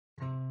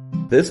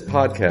This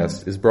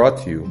podcast is brought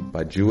to you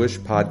by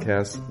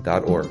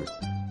JewishPodcasts.org.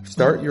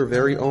 Start your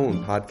very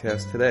own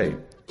podcast today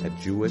at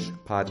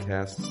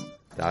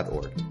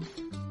JewishPodcasts.org.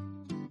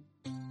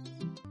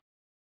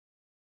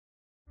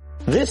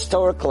 This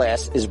Torah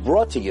class is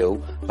brought to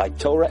you by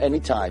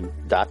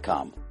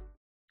TorahAnytime.com.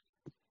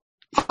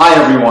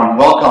 Hi everyone,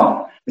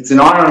 welcome. It's an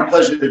honor and a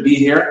pleasure to be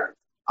here.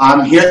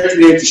 I'm here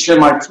today to share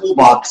my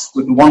toolbox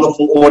with a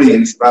wonderful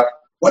audience about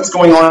what's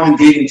going on in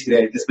dating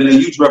today. There's been a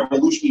huge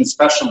revolution,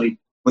 especially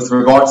with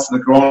regards to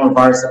the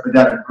coronavirus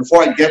epidemic.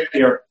 Before I get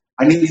there,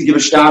 I need to give a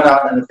shout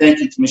out and a thank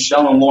you to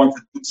Michelle and Lauren for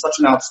doing such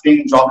an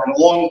outstanding job, and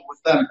along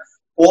with them,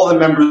 all the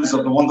members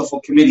of the wonderful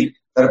committee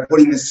that are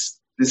putting this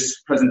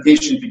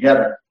presentation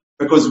together.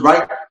 Because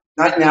right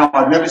now,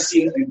 I've never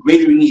seen a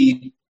greater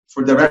need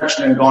for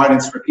direction and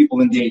guidance for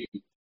people in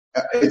dating.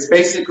 It's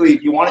basically,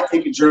 if you want to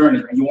take a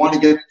journey and you want to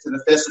get to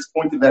the fastest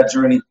point of that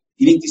journey,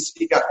 you need to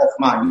seek out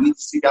Chokhmah, you need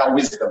to seek out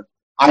wisdom.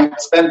 I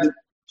spend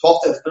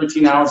 12 to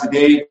 13 hours a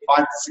day, 5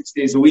 to 6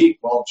 days a week,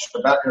 well,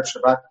 Shabbat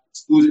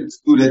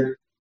excluded,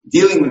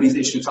 dealing with these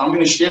issues. I'm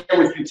going to share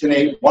with you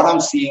today what I'm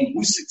seeing,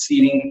 who's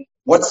succeeding,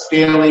 what's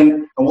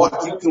failing, and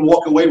what you can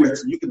walk away with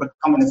so you can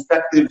become an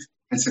effective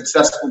and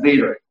successful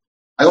dater.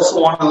 I also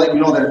want to let you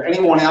know that if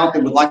anyone out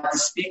there would like to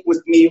speak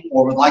with me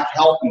or would like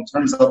help in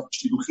terms of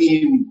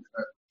shidduchim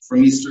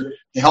from Easter,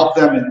 to help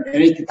them in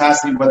any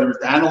capacity, whether it's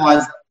to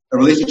analyze a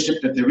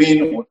relationship that they're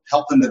in or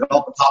help them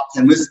develop a top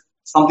 10 list,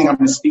 something I'm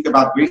going to speak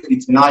about greatly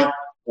tonight,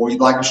 or you'd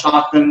like a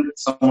shotgun,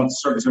 someone to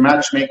serve as your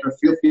matchmaker,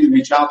 feel free to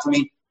reach out to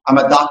me. I'm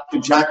at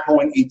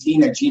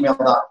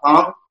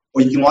drjackcohen18@gmail.com,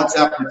 or you can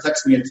WhatsApp or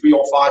text me at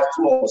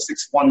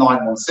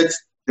 305-206-1916.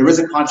 There is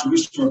a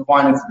contribution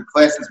requirement to the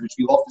classes, which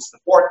we love to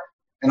support,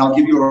 and I'll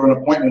give you an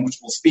appointment which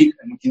will speak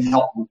and we can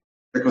help you,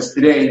 because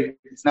today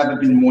it's never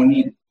been more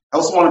needed. I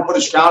also want to put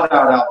a shout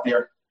out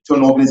there to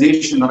an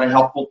organization that I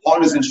help called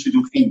Partners in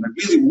Shidduchim, a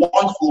really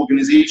wonderful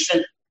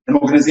organization, an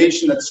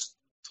organization that's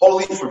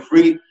totally for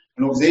free,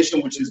 an organization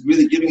which is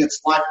really giving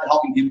its life to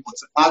helping people.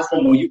 It's a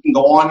platform where you can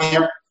go on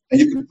there and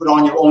you can put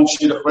on your own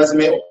shidduch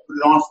resume or put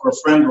it on for a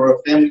friend or a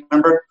family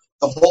member.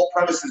 The whole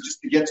premise is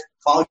just to get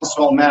Klal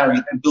Yisrael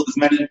married and build as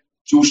many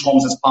Jewish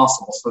homes as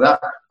possible. So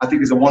that, I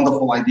think, is a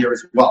wonderful idea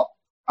as well.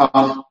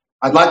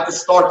 I'd like to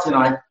start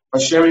tonight by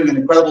sharing an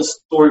incredible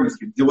story with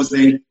you. There was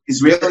an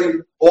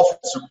Israeli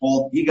officer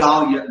called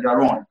Yigal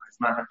Yaron.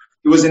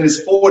 He was in his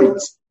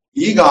 40s.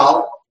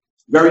 Yigal,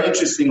 very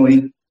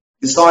interestingly,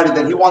 decided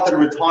that he wanted to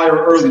retire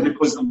early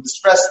because of the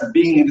stress of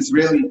being an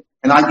Israeli,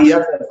 an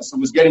IDF officer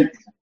was getting to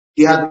him.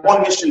 He had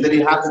one mission that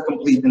he had to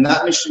complete, and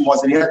that mission was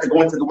that he had to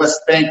go into the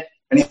West Bank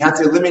and he had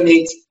to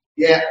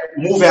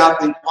move out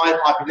the entire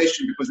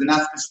population, because in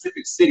that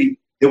specific city,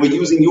 they were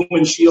using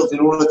human shields in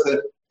order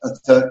to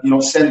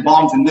send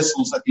bombs and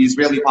missiles at the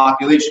Israeli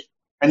population.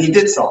 And he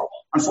did so.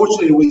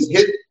 Unfortunately, he was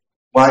hit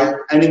by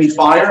enemy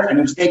fire and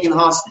he was taken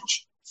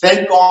hostage.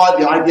 Thank God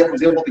the IDF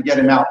was able to get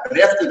him out. But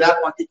after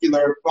that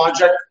particular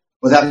project,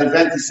 or that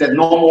event, he said,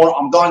 no more,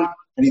 I'm done.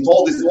 And he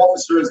told his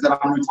officers that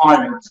I'm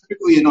retiring.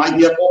 Typically, an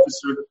IDF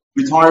officer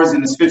retires in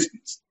his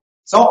 50s.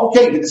 So,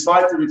 okay, he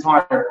decided to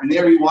retire. And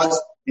there he was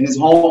in his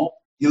home.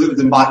 He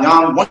lived in Bat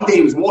Yam. One day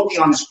he was walking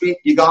on the street,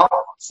 Yigal,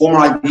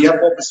 former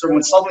IDF officer,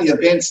 when suddenly a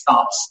van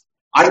stops.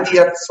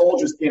 IDF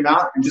soldiers came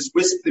out and just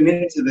whisked him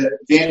into the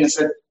van and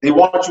said, they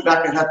want you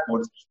back at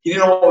headquarters. He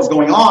didn't know what was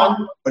going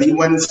on, but he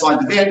went inside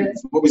the van.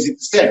 What was he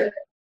to say?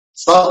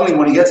 Suddenly,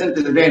 when he gets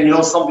into the van, he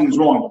knows something's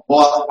wrong.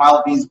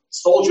 While these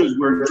soldiers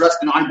were dressed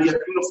in IDF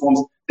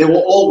uniforms, they were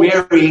all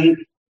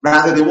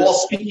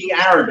speaking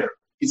Arabic.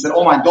 He said,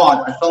 oh my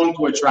God, I fell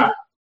into a trap.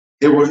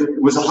 It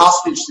was a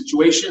hostage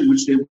situation in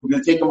which they were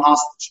going to take him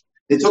hostage.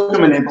 They took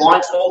him and they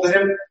blindfolded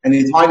him and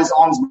they tied his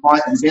hands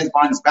behind his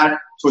back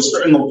to a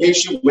certain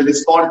location where they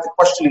started to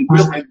question and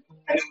grill him,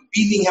 and they were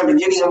beating him and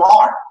hitting him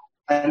hard.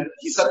 And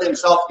he said to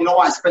himself, you know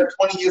what, I spent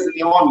 20 years in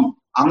the army.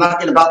 I'm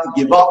not about to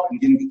give up and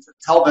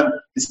tell them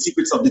the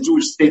secrets of the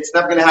Jewish state. It's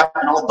never going to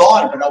happen. I'll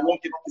die, but I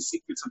won't give up the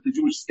secrets of the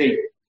Jewish state.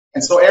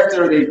 And so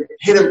after they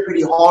hit him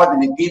pretty hard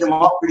and they beat him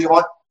up pretty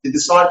hard, they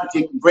decided to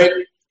take a break.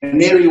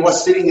 And there he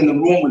was sitting in the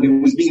room when he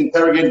was being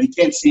interrogated. He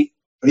can't see.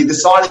 But he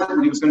decided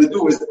what he was going to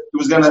do is he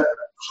was going to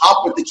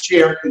hop with the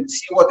chair and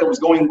see what there was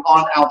going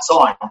on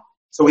outside.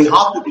 So he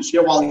hopped with the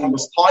chair while he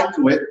was tied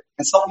to it,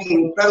 and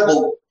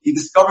he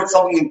discovered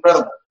something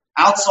incredible.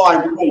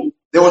 Outside the room,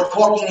 they were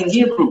talking in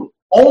Hebrew,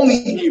 only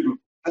in Hebrew.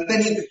 And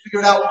then he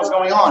figured out what was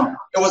going on.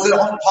 The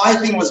entire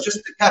thing was just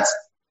a test.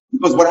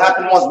 Because what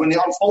happened was, when they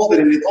unfolded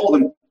and they told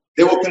him,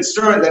 they were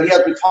concerned that he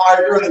had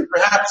retired early.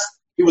 Perhaps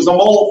he was a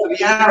mole for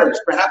the Arabs.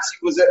 Perhaps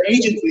he was an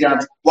agent for the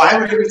Arabs. Why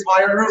would he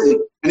retire early?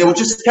 And they were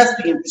just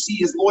testing him to see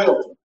his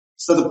loyalty.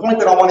 So the point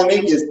that I want to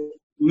make is,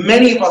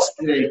 many of us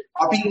today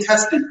are being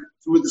tested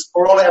through this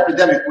corona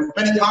epidemic with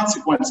many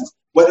consequences,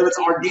 whether it's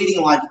our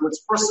dating life, or it's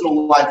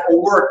personal life, or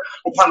work,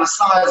 or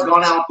Parnassah has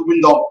gone out the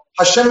window.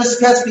 Hashem is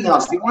testing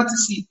us. He wants to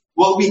see,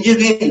 will we give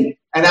in?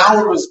 And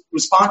our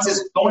response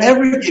is, don't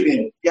ever give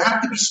in. You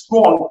have to be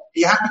strong.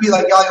 You have to be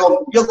like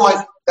Yael,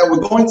 realize that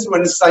we're going through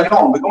an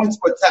Nisayon, we're going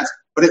through a test.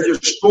 But if you're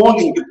strong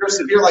and you can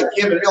persevere like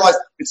him and realize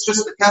it's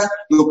just a test,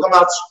 you'll come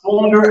out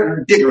stronger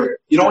and bigger.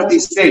 You know what they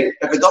say?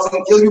 If it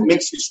doesn't kill you, it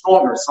makes you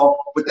stronger. So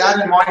with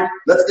that in mind,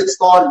 let's get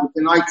started with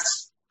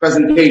tonight's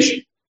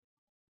presentation.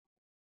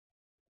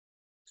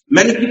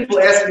 Many people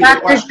ask me the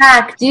question. Dr.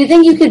 Jack, do you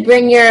think you could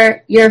bring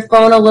your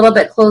phone a little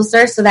bit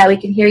closer so that we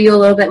can hear you a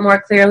little bit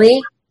more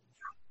clearly?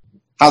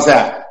 How's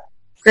that?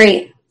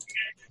 Great.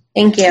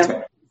 Thank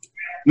you.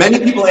 Many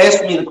people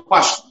ask me the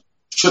question,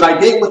 should I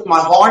date with my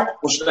heart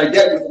or should I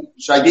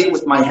date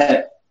with my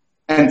head?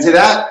 And to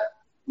that,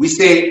 we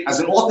say, as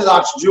an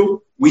Orthodox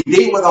Jew, we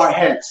date with our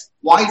heads.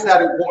 Why is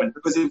that important?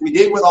 Because if we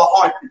date with our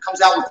heart, it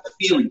comes out with the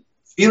feeling.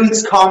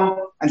 Feelings come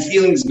and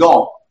feelings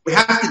go. We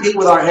have to date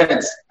with our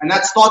heads. And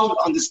that starts with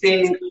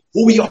understanding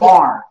who we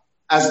are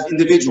as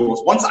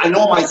individuals. Once I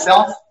know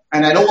myself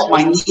and I know what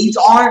my needs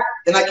are,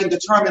 then I can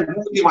determine who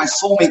will be my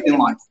soulmate in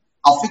life.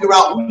 I'll figure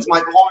out who's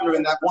my partner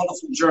in that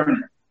wonderful journey.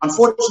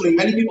 Unfortunately,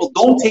 many people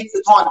don't take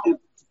the time to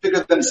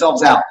figure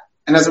themselves out.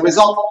 And as a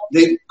result,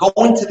 they go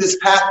into this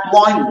path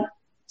blindly,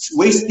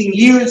 wasting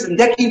years and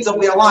decades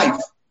of their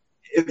life,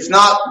 if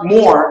not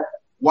more,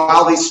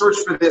 while they search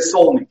for their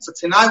soulmate. So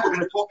tonight we're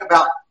going to talk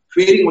about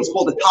creating what's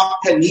called a top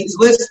 10 needs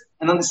list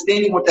and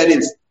understanding what that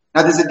is.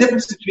 Now, there's a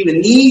difference between a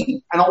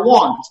need and a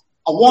want.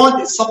 A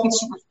want is something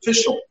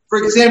superficial. For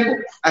example,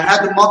 I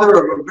had the mother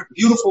of a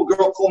beautiful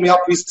girl call me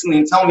up recently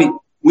and tell me,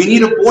 we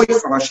need a boy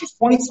for her. She's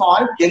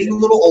 25, getting a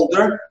little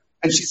older,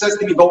 and she says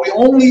to me, but we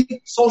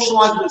only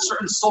socialize with a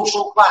certain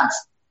social class.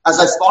 As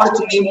I started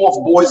to name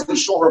off boys and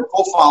show her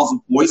profiles of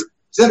boys,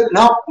 she said,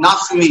 no, not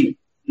for me.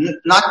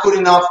 Not good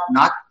enough,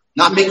 not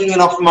making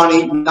enough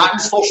money, not in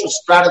the social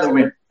strata they're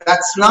in.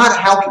 That's not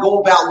how we go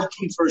about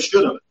looking for a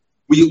shidduch.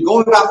 We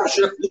go about for a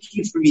shidduch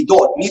looking for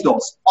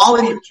midos,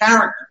 quality of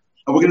character.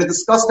 And we're going to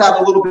discuss that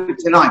a little bit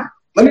tonight.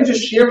 Let me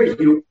just share with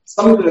you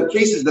some of the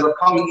cases that are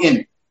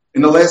coming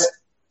in the last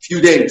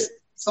few days.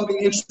 Something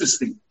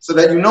interesting, so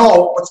that you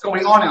know what's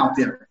going on out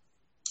there.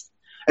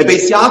 A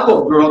Beis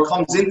Yaakov girl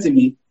comes into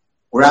me,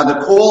 or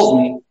rather calls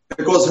me,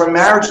 because her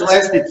marriage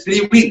lasted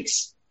 3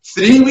 weeks.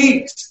 3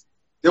 weeks.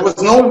 There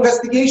was no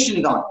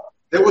investigation done.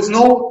 There was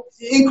no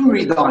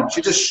inquiry done.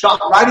 She just shot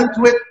right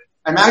into it.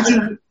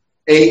 Imagine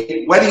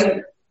a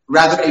marriage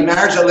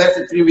that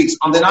lasted 3 weeks.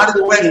 On the night of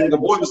the wedding, the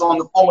boy was on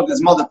the phone with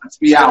his mother for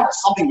 3 hours.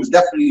 Something was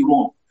definitely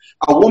wrong.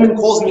 A woman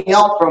calls me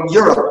up from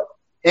Europe,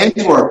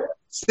 Antwerp,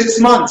 6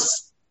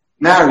 months.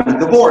 Married,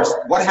 divorced.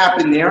 What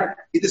happened there?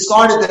 He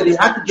decided that he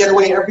had to get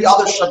away every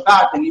other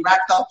Shabbat, and he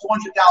racked up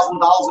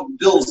 $200,000 of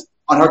bills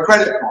on her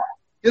credit card.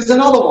 Here's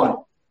another one.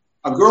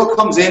 A girl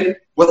comes in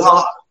with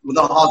her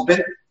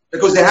husband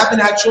because they haven't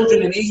had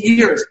children in 8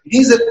 years.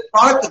 He's a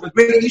product of a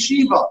great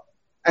yeshiva.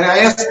 And I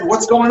asked him,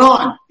 what's going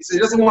on? He said he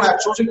doesn't want to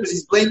have children because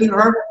he's blaming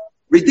her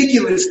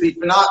ridiculously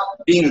for not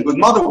being a good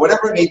mother,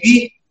 whatever it may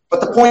be. But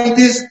the point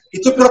is, he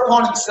took it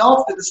upon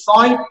himself to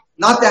decide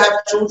not to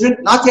have children,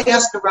 not to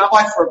ask the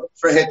rabbi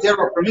for heter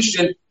or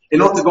permission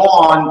in order to go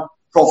on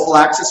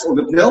prophylaxis or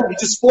the pill. He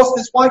just forced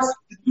his wife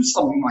to do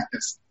something like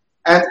this.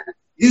 And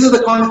these are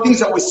the kind of things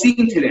that we're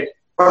seeing today.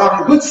 But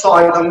on the good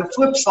side, on the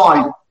flip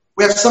side,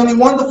 we have so many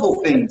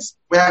wonderful things.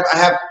 I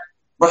have,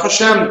 Baruch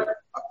Hashem,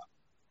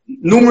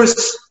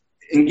 numerous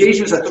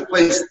engagements that took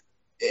place.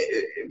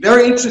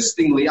 Very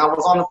interestingly, I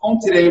was on the phone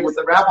today with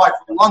a rabbi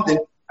from London,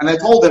 and I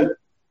told him,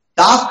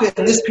 Dafka,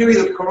 in this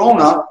period of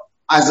Corona,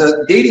 as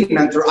a dating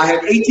mentor, I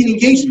had 18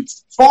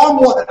 engagements, far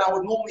more than I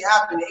would normally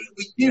have in an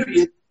 8-week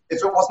period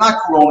if it was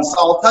not Corona. So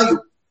I'll tell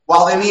you,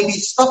 while there may be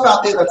stuff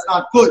out there that's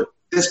not good,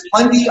 there's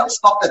plenty of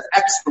stuff that's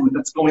excellent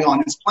that's going on.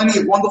 There's plenty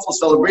of wonderful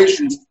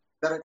celebrations.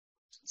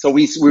 So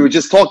we were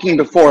just talking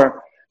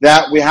before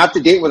that we have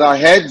to date with our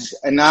heads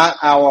and not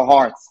our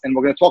hearts. And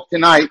we're going to talk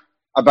tonight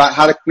about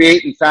how to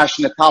create and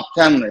fashion a top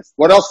 10 list.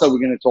 What else are we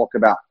going to talk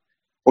about?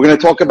 We're going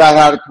to talk about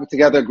how to put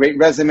together a great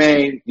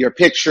resume, your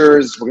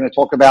pictures. We're going to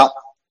talk about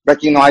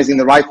recognizing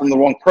the right from the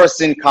wrong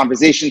person,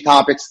 conversation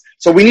topics.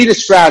 So we need a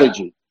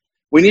strategy.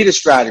 We need a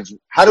strategy.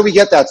 How do we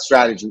get that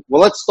strategy?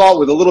 Well, let's start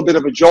with a little bit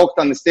of a joke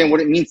to understand what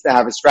it means to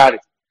have a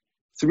strategy.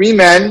 3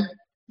 men,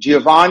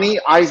 Giovanni,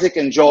 Isaac,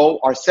 and Joe,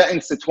 are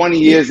sentenced to 20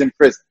 years in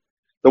prison.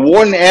 The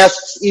warden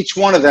asks each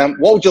one of them,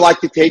 what would you like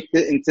to take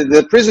into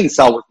the prison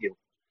cell with you?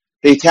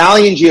 The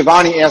Italian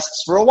Giovanni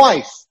asks for a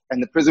wife,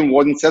 and the prison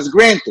warden says,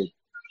 granted.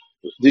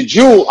 The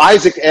Jew,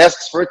 Isaac,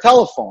 asks for a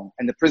telephone,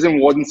 and the prison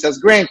warden says,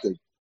 granted.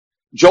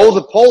 Joe,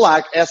 the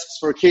Polak, asks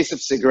for a case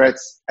of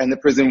cigarettes, and the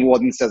prison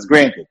warden says,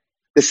 granted.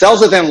 The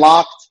cells are then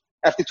locked.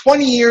 After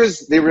 20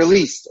 years, they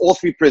released all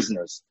 3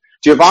 prisoners.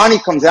 Giovanni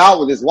comes out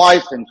with his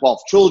wife and 12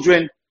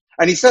 children,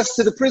 and he says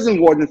to the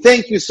prison warden,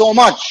 thank you so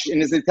much,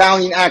 in his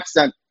Italian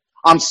accent.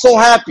 I'm so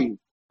happy.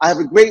 I have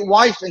a great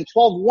wife and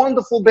 12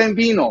 wonderful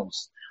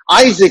bambinos.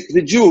 Isaac,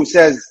 the Jew,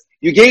 says,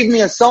 you gave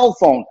me a cell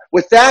phone.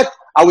 With that,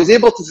 I was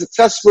able to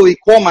successfully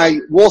call my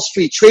Wall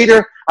Street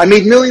trader. I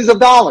made millions of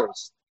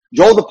dollars.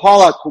 Joe the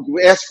Pollock,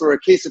 who asked for a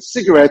case of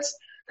cigarettes,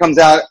 comes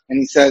out and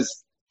he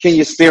says, can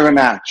you spare a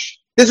match?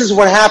 This is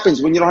what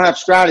happens when you don't have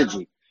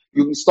strategy.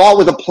 You start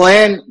with a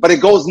plan, but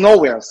it goes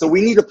nowhere. So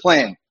we need a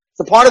plan.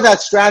 So part of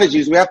that strategy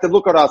is we have to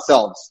look at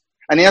ourselves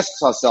and ask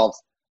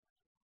ourselves,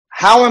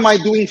 how am I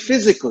doing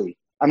physically?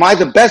 Am I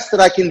the best that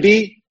I can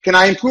be? Can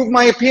I improve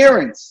my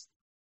appearance?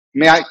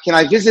 Can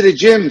I visit a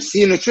gym,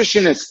 see a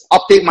nutritionist,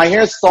 update my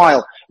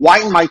hairstyle,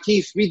 whiten my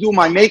teeth, redo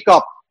my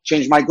makeup,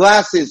 change my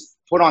glasses,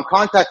 put on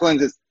contact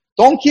lenses?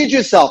 Don't kid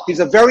yourself.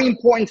 These are very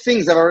important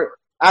things that are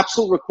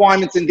absolute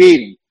requirements in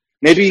dating.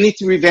 Maybe you need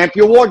to revamp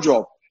your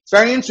wardrobe. It's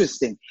very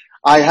interesting.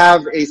 I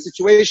have a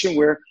situation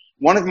where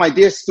one of my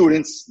dear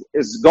students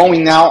is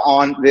going now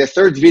on their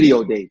third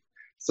video date.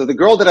 So the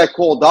girl that I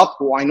called up,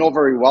 who I know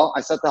very well,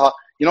 I said to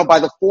her, by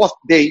the fourth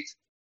date,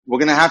 we're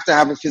going to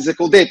have a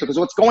physical date, because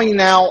what's going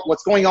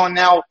on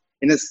now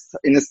in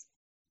this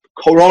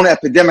corona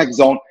epidemic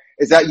zone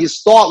is that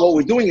what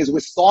we're doing is we're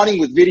starting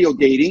with video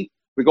dating.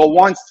 We go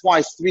once,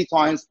 twice, 3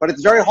 times, but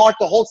it's very hard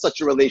to hold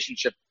such a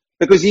relationship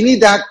because you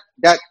need that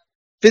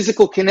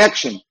physical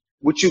connection,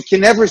 which you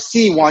can never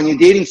see when you're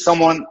dating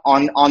someone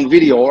on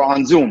video or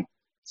on Zoom.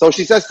 So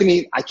she says to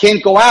me, I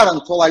can't go out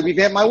until I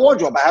revamp my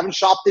wardrobe. I haven't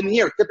shopped in a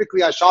year.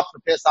 Typically, I shop for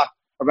Pesach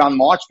around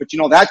March, but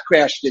that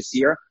crashed this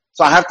year.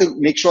 So I have to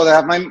make sure that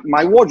I have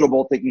my wardrobe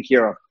all taken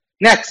care of.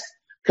 Next,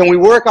 can we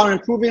work on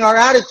improving our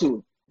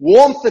attitude?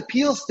 Warmth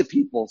appeals to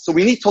people. So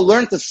we need to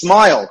learn to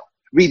smile,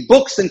 read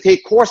books, and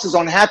take courses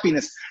on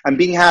happiness and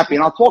being happy.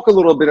 And I'll talk a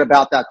little bit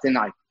about that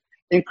tonight.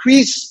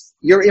 Increase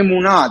your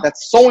emunah.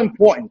 That's so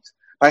important.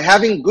 By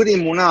having good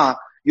emunah,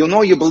 you'll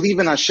know you believe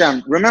in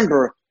Hashem.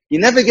 Remember, you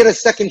never get a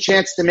second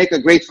chance to make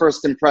a great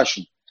first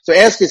impression. So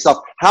ask yourself,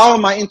 how are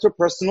my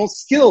interpersonal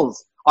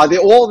skills? Are they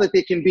all that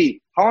they can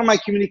be? How are my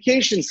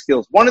communication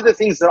skills? One of the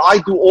things that I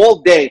do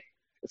all day,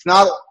 if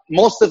not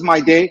most of my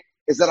day,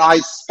 is that I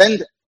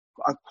spend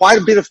quite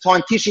a bit of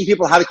time teaching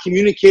people how to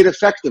communicate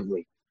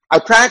effectively. I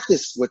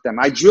practice with them.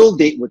 I drill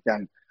date with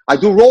them. I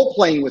do role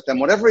playing with them,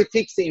 whatever it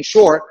takes to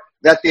ensure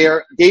that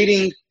their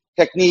dating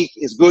technique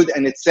is good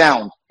and it's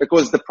sound.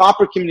 Because the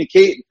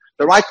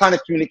right kind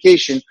of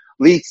communication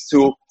leads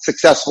to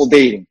successful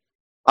dating.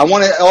 I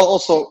want to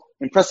also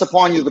impress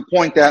upon you the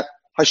point that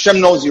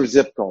Hashem knows your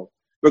zip code.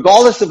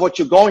 Regardless of what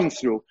you're going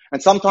through,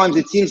 and sometimes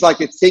it seems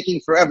like it's taking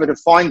forever to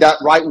find that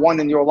right one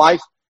in your life,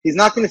 He's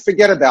not going to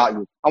forget about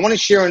you. I want to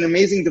share an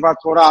amazing Dvar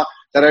Torah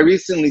that I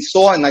recently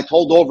saw and I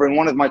told over in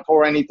one of my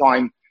Torah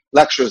Anytime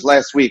lectures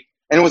last week.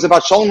 And it was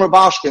about Shalom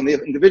Rabashkin,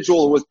 the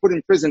individual who was put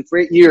in prison for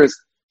 8 years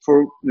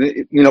for,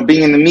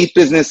 being in the meat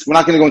business. We're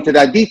not going to go into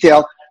that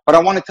detail, but I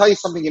want to tell you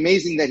something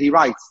amazing that he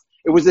writes.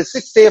 It was the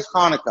 6th day of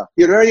Hanukkah.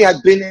 He already had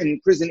been in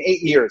prison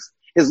 8 years.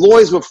 His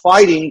lawyers were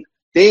fighting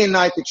day and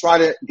night to try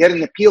to get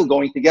an appeal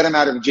going to get him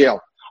out of jail.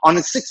 On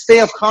the 6th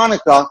day of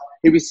Hanukkah,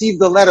 he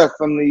received a letter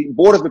from the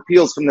Board of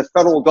Appeals from the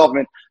federal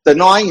government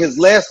denying his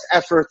last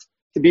effort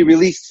to be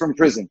released from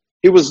prison.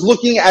 He was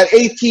looking at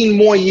 18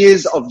 more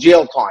years of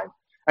jail time.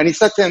 And he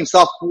said to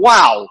himself,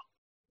 wow,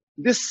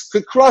 this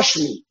could crush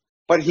me.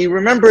 But he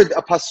remembered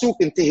a pasuk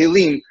in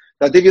Tehillim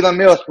that David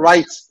HaMelech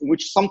writes,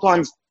 which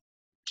sometimes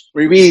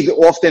we read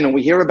often and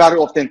we hear about it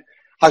often.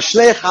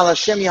 Hashlech al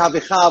Hashem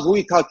yahavecha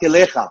avu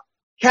yikalkelecha.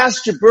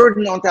 Cast your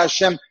burden onto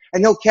Hashem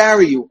and He'll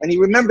carry you. And he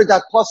remembered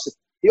that pasuk.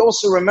 He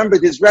also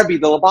remembered his Rebbe,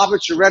 the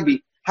Lubavitcher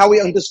Rebbe, how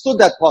he understood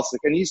that pasuk.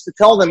 And he used to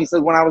tell them, he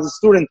said, when I was a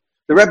student,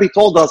 the Rebbe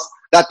told us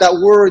that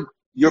word,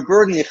 your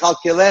burden,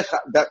 yichalkelecha,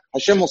 that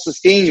Hashem will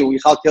sustain you,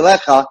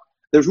 yichalkelecha,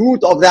 the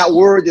root of that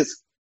word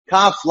is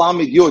kaf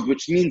lamid yud,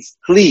 which means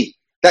kli.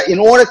 That in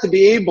order to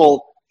be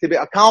able to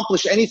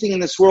accomplish anything in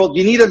this world,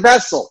 you need a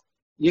vessel.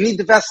 You need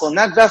the vessel. And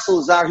that vessel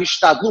is our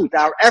hishtadlut,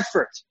 our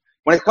effort.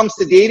 When it comes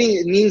to dating,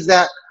 it means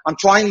that I'm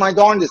trying my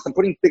darndest. I'm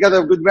putting together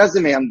a good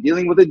resume. I'm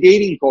dealing with a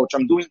dating coach.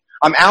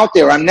 I'm out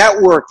there. I'm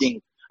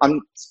networking.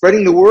 I'm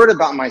spreading the word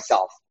about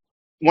myself.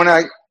 When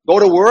I go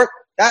to work,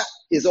 that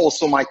is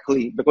also my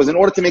kli. Because in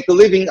order to make a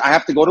living, I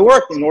have to go to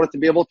work in order to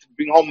be able to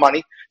bring home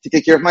money to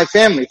take care of my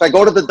family. If I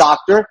go to the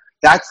doctor,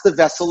 that's the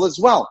vessel as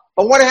well.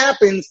 But what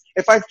happens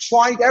if I've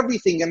tried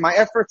everything and my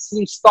efforts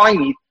seem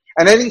stymied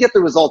and I didn't get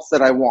the results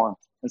that I want?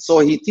 And so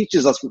he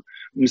teaches us,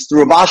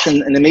 Mr.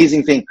 Rabashin, an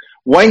amazing thing.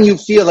 When you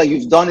feel like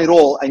you've done it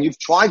all and you've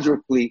tried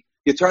your kli,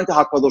 you turn to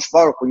HaKadosh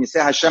Baruch Hu and you say,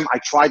 Hashem, I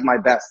tried my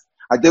best.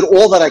 I did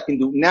all that I can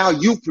do. Now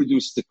you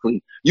produce the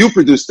kli. You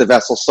produce the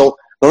vessel. So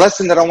the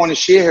lesson that I want to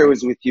share here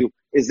is with you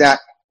is that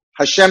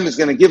Hashem is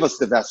going to give us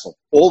the vessel.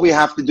 All we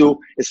have to do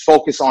is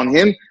focus on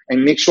Him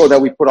and make sure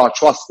that we put our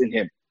trust in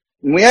Him.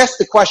 And we ask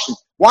the question,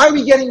 why are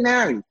we getting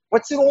married?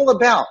 What's it all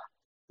about?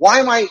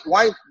 Why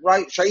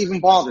should I even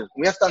bother?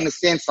 We have to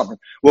understand something.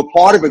 We're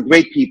part of a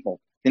great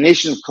people, the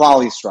nation of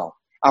Klal Yisrael.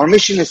 Our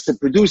mission is to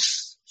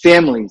produce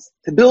families,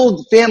 to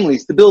build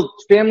families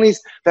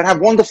that have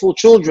wonderful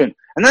children.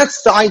 And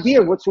that's the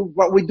idea of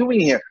what we're doing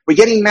here. We're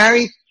getting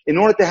married in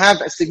order to have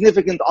a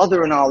significant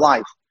other in our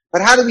life.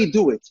 But how do we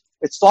do it?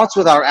 It starts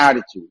with our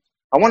attitude.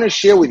 I want to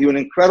share with you an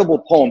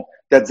incredible poem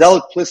that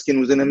Zelig Pliskin,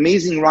 who's an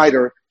amazing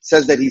writer,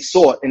 says that he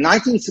saw. In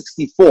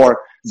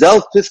 1964,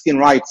 Zelig Pliskin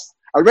writes,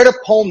 I read a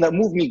poem that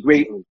moved me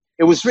greatly.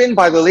 It was written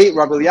by the late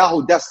Rabbi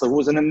Eliyahu Dessler, who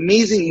was an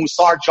amazing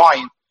Musar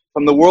giant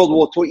from the World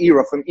War II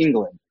era from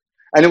England.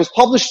 And it was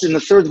published in the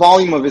 3rd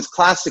volume of his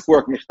classic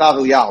work, Michtav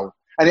Eliyahu.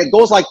 And it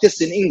goes like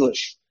this in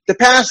English. The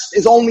past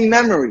is only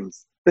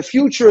memories. The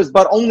future is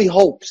but only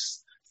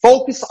hopes.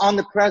 Focus on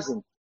the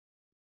present,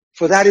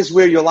 for that is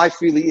where your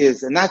life really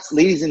is. And that's,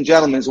 ladies and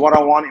gentlemen, is what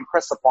I want to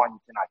impress upon you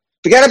tonight.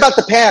 Forget about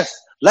the past.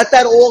 Let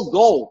that all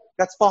go.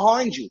 That's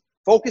behind you.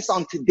 Focus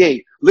on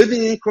today. Live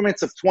in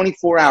increments of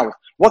 24 hours.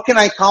 What can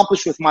I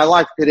accomplish with my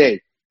life today?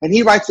 And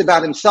he writes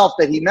about himself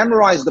that he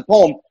memorized the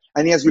poem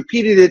and he has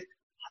repeated it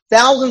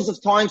thousands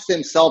of times to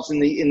himself in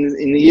the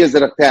years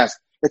that have passed.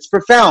 It's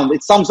profound.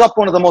 It sums up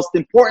one of the most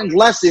important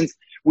lessons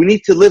we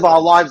need to live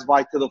our lives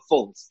by to the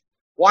fullest.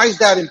 Why is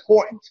that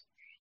important?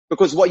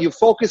 Because what you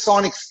focus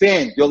on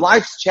expands. Your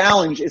life's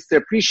challenge is to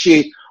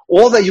appreciate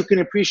all that you can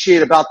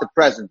appreciate about the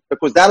present,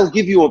 because that'll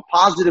give you a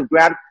positive,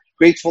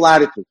 grateful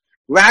attitude.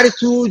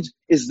 Gratitude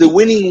is the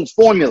winning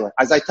formula,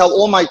 as I tell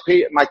all my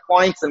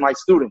clients and my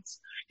students.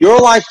 Your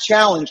life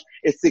challenge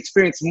is to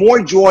experience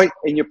more joy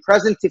in your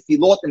present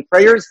tefillot and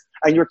prayers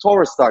and your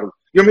Torah study.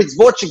 Your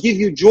mitzvot should give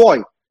you joy.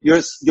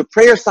 Your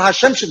prayers to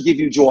Hashem should give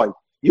you joy.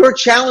 Your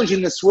challenge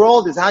in this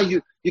world is how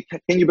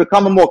can you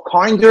become a more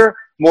kinder,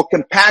 more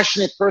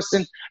compassionate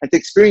person and to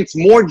experience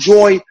more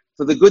joy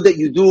for the good that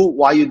you do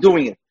while you're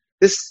doing it.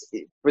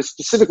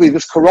 Specifically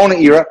this Corona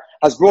era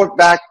has brought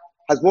out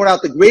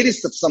the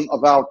greatest of some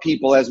of our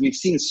people, as we've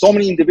seen so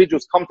many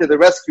individuals come to the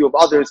rescue of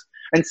others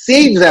and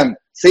save them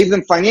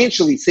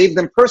financially, save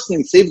them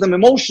personally, save them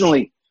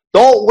emotionally.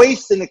 Don't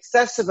waste an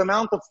excessive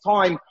amount of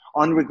time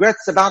on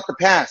regrets about the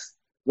past.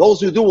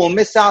 Those who do will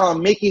miss out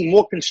on making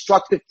more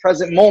constructive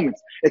present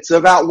moments. It's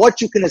about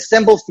what you can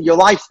assemble for your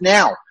life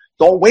now.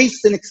 Don't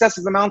waste an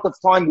excessive amount of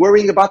time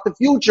worrying about the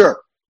future.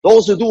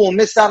 Those who do will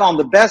miss out on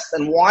the best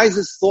and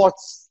wisest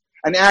thoughts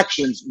and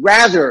actions.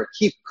 Rather,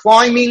 keep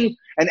climbing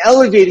and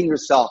elevating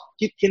yourself.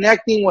 Keep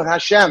connecting with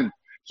Hashem.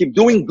 Keep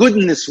doing good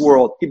in this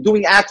world. Keep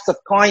doing acts of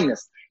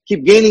kindness.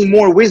 Keep gaining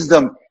more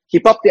wisdom.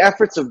 Keep up the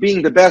efforts of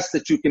being the best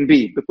that you can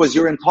be, because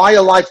your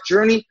entire life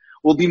journey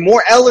will be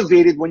more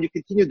elevated when you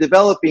continue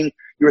developing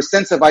your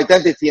sense of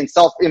identity and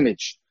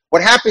self-image.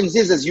 What happens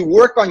is, as you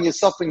work on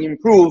yourself and you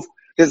improve,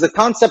 there's a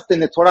concept in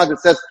the Torah that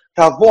says,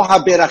 Tavo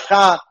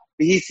haberacha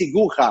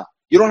v'hisigucha.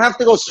 You don't have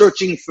to go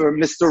searching for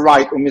Mr.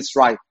 Right or Miss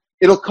Right.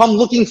 It'll come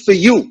looking for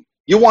you.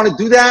 You want to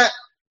do that,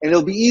 and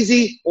it'll be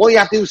easy. All you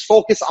have to do is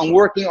focus on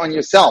working on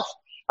yourself.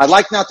 I'd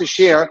like now to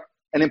share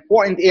an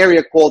important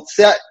area called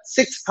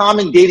 6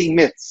 common dating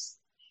myths.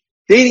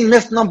 Dating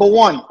myth number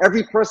 1,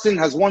 every person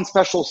has one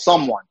special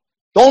someone.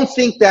 Don't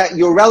think that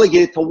you're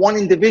relegated to one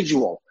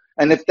individual.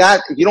 And if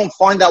you don't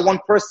find that one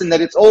person, that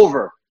it's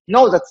over.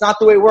 No, that's not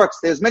the way it works.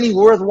 There's many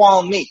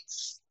worthwhile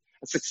mates.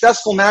 A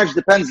successful marriage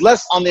depends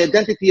less on the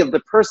identity of the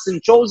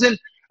person chosen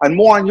and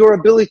more on your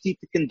ability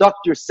to conduct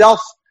yourself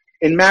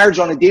in marriage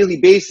on a daily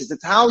basis.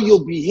 It's how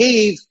you'll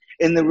behave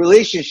in the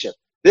relationship.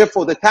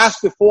 Therefore, the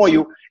task before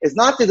you is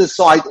not to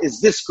decide,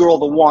 is this girl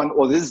the one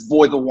or this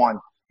boy the one?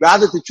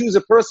 Rather, to choose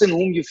a person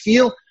whom you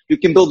feel you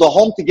can build a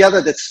home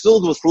together that's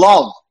filled with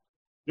love.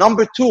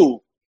 Number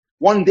 2,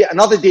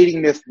 another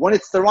dating myth. When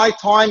it's the right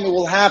time, it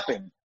will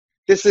happen.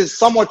 This is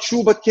somewhat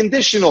true but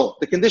conditional.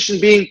 The condition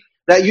being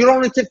that you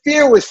don't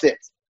interfere with it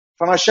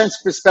from Hashem's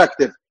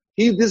perspective.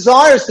 He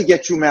desires to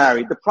get you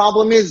married. The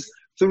problem is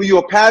through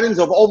your patterns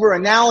of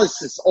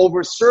over-analysis,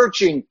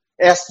 over-searching,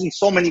 asking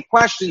so many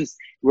questions,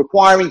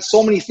 requiring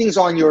so many things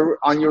on your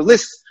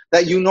list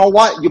that you know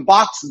what? You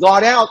box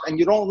God out and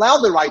you don't allow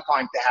the right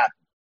time to happen.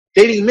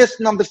 Dating myth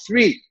number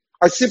 3.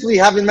 I simply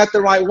haven't met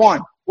the right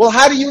one. Well,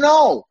 how do you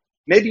know?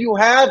 Maybe you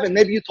have, and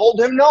maybe you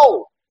told him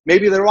no.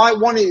 Maybe the right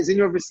one is in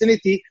your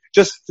vicinity,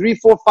 just 3,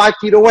 4, 5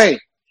 feet away.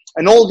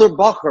 An older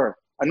bacher,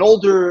 an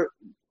older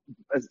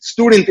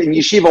student in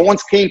yeshiva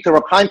once came to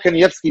Reb Chaim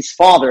Kanievsky's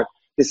father,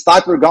 his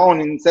Stipler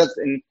Gaon,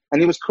 and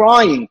he was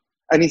crying.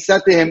 And he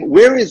said to him,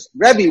 where's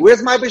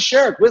my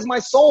beshert? Where's my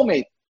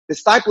soulmate? The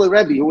Stipler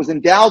Rebbe, who was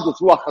endowed with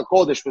Ruach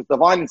HaKodesh, with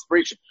divine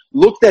inspiration,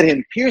 looked at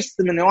him, pierced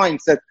him in the eye and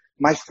said,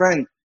 my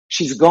friend,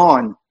 she's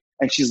gone.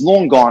 And she's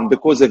long gone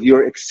because of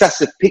your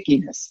excessive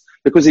pickiness,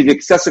 because of your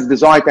excessive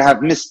desire to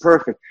have Miss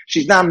Perfect.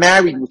 She's not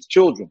married with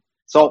children.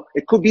 So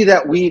it could be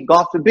that we,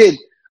 God forbid,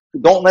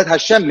 don't let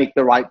Hashem make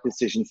the right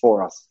decision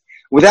for us.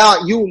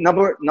 Without you,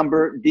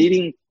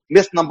 dating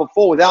myth number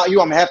 4, without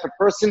you, I'm half a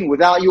person.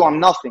 Without you, I'm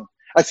nothing.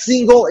 A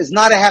single is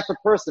not a half a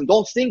person.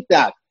 Don't think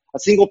that. A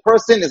single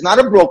person is not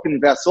a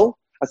broken vessel.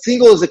 A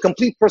single is a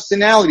complete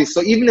personality.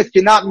 So even if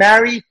you're not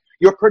married,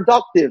 you're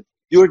productive.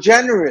 You're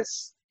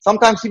generous.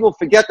 Sometimes people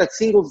forget that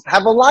singles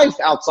have a life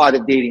outside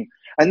of dating.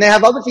 And they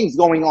have other things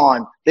going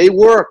on. They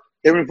work.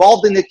 They're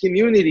involved in their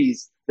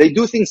communities. They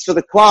do things for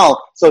the crowd.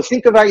 So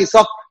think about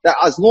yourself that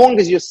as long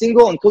as you're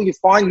single until you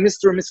find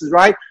Mr. or Mrs.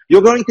 Right,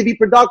 you're going to be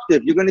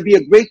productive. You're going to be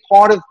a great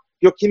part of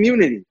your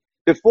community.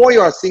 Before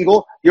you are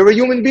single, you're a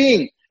human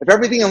being. If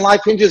everything in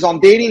life hinges on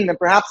dating, then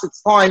perhaps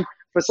it's time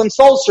for some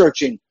soul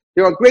searching.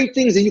 There are great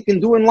things that you can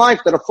do in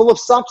life that are full of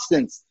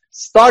substance.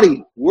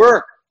 Study,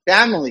 work,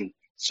 family,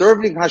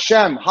 serving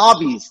Hashem,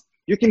 hobbies.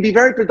 You can be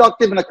very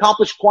productive and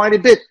accomplish quite a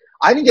bit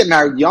I didn't get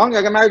married young.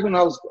 I got married when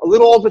I was a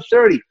little over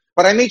 30.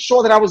 But I made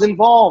sure that I was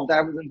involved.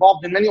 I was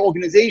involved in many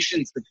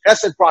organizations, the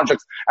chesed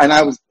projects, and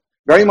I was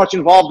very much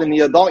involved in the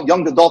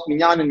young adult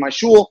minyan in my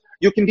shul.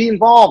 You can be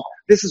involved.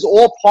 This is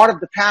all part of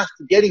the path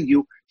to getting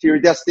you to your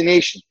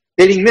destination.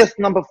 Dating myth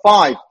number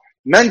 5.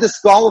 Men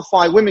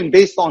disqualify women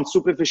based on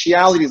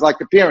superficialities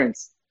like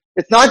appearance.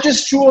 It's not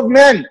just true of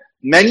men.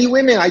 Many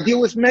women, I deal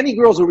with many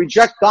girls who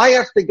reject guy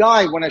after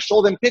guy when I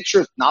show them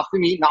pictures. Not for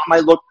me, not my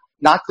look.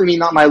 Not for me,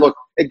 not my look.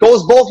 It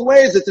goes both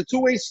ways. It's a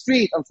two-way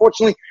street.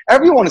 Unfortunately,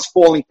 everyone is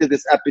falling to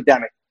this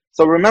epidemic.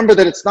 So remember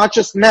that it's not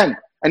just men.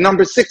 And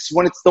number 6,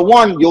 when it's the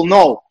one, you'll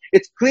know.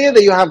 It's clear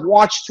that you have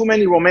watched too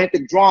many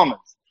romantic dramas.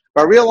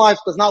 But real life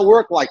does not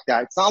work like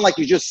that. It's not like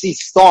you just see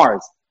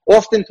stars.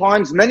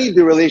 Oftentimes, many of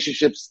the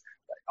relationships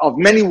of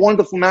many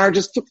wonderful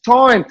marriages took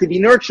time to be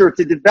nurtured,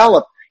 to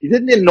develop. You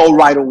didn't know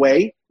right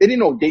away. They didn't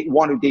know date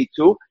 1 or date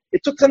 2.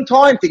 It took them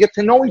time to get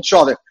to know each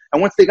other.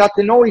 And once they got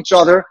to know each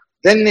other,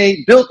 then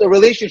they built a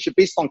relationship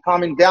based on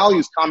common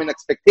values, common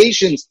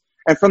expectations.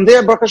 And from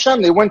there, Baruch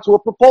Hashem, they went to a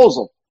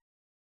proposal.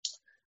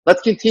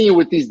 Let's continue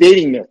with these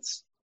dating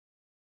myths.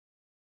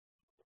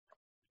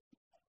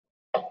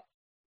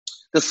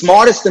 The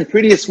smartest and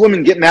prettiest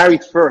women get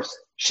married first.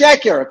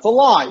 Sheker, it's a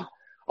lie.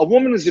 A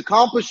woman who's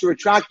accomplished or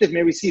attractive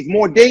may receive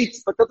more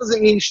dates, but that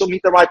doesn't mean she'll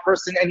meet the right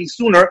person any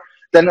sooner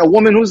than a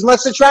woman who's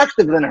less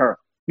attractive than her.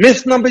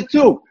 Myth number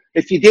 2.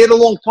 If you date a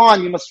long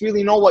time, you must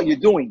really know what you're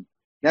doing.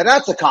 Now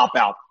that's a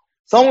cop-out.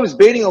 Someone who's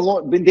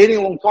been dating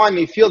a long time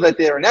may feel that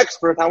they're an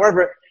expert.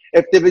 However,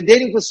 if they've been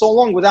dating for so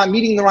long without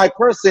meeting the right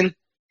person,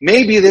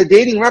 maybe their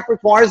dating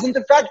repertoire isn't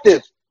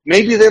effective.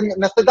 Maybe their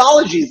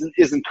methodology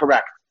isn't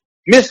correct.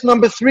 Myth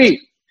number 3.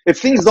 If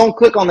things don't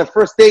click on the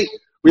first date,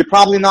 we're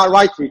probably not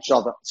right for each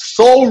other.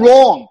 So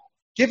wrong.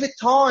 Give it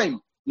time.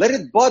 Let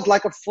it bud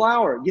like a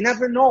flower. You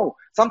never know.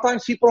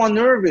 Sometimes people are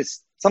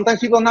nervous.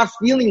 Sometimes people are not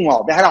feeling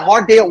well. They had a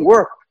hard day at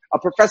work. A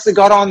professor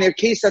got on their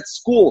case at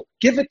school.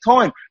 Give it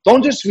time.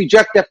 Don't just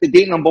reject after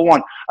date number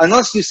 1.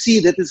 Unless you see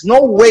that there's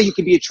no way you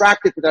can be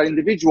attracted to that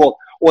individual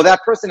or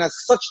that person has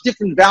such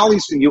different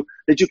values from you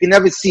that you can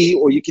never see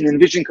or you can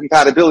envision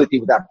compatibility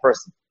with that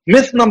person.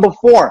 Myth number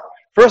 4.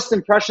 First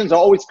impressions are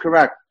always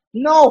correct.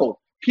 No.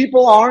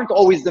 People aren't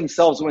always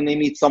themselves when they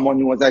meet someone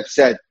new, as I've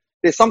said.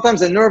 They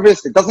sometimes are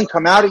nervous. It doesn't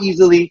come out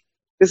easily.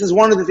 This is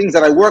one of the things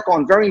that I work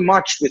on very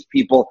much with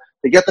people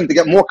to get them to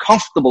get more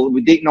comfortable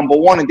with date number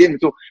 1 and date number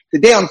 2.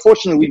 Today,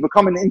 unfortunately, we've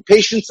become an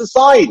impatient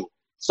society.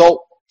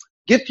 So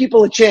give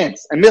people a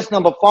chance. And myth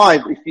number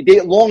 5, if you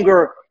date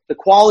longer, the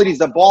qualities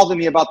that bother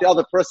me about the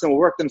other person will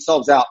work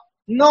themselves out.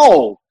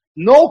 No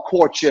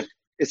courtship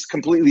is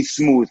completely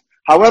smooth.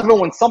 However,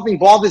 when something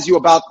bothers you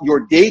about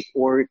your date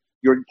or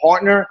your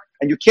partner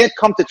and you can't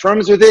come to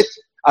terms with it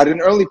at an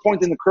early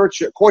point in the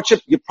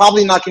courtship, you're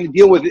probably not going to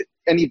deal with it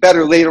any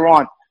better later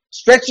on.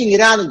 Stretching it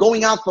out and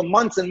going out for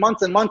months and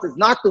months and months is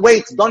not the way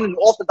it's done in the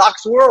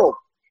Orthodox world.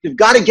 You've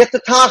got to get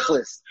the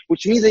tachlis,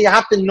 which means that you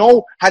have to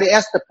know how to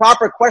ask the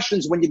proper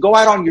questions when you go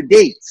out on your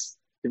dates.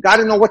 You've got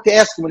to know what to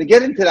ask. I'm going to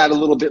get into that a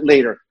little bit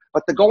later.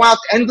 But to go out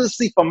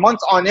endlessly for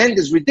months on end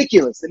is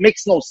ridiculous. It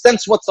makes no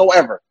sense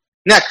whatsoever.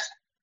 Next,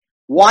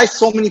 why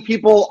so many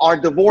people are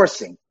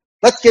divorcing.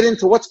 Let's get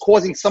into what's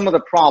causing some of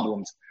the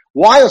problems.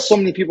 Why are so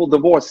many people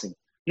divorcing?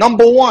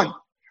 Number 1,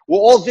 we're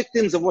all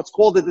victims of what's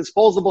called a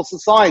disposable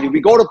society.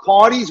 We go to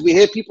parties, we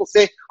hear people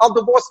say, I'll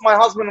divorce my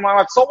husband and my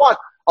wife. So what?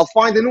 I'll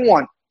find a new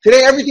one.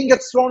 Today, everything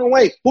gets thrown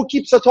away. Who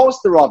keeps a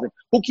toaster oven?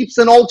 Who keeps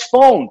an old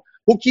phone?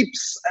 Who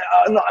keeps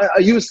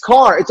a used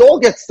car? It all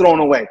gets thrown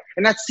away.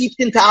 And that's seeped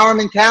into our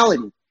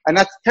mentality. And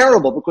that's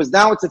terrible because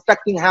now it's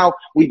affecting how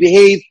we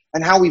behave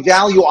and how we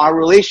value our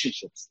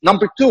relationships.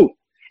 Number 2,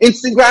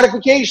 instant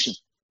gratification.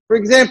 For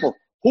example,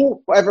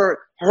 who ever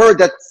heard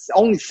that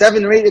only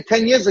 7 or 8 or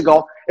 10 years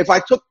ago, if I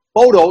took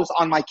photos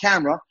on my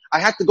camera, I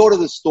had to go to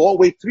the store,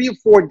 wait 3 or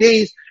 4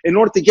 days in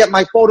order to get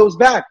my photos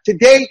back.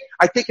 Today,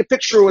 I take a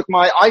picture with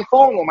my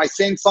iPhone or my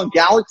Samsung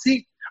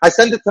Galaxy. I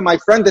send it to my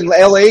friend in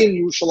LA in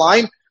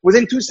Yerushalayim.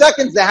 Within 2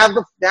 seconds, they have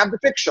the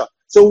picture.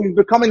 So we've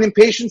become an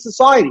impatient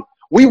society.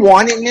 We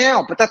want it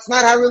now, but that's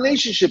not how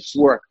relationships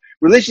work.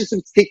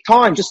 Relationships take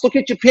time. Just look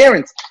at your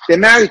parents. They're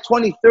married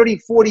 20, 30,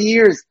 40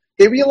 years.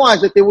 They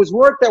realized that there was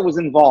work that was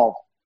involved.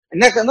 And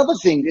next, another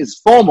thing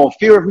is FOMO,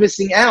 fear of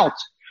missing out.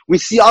 We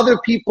see other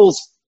people's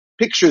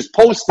pictures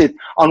posted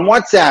on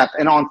WhatsApp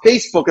and on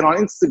Facebook and on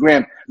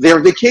Instagram, their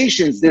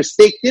vacations, their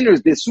steak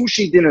dinners, their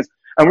sushi dinners,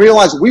 and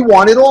realize we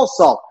want it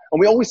also. And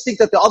we always think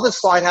that the other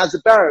side has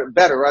it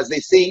better. As they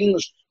say in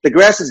English, the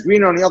grass is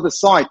greener on the other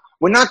side.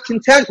 We're not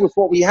content with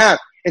what we have.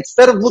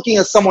 Instead of looking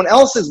at someone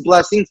else's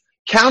blessings,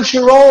 count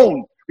your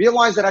own.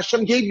 Realize that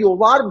Hashem gave you a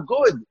lot of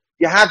good.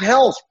 You have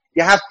health.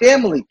 You have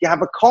family. You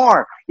have a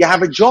car. You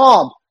have a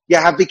job. You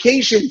have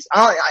vacations.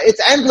 It's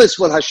endless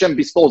what Hashem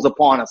bestows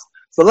upon us.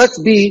 So let's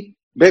be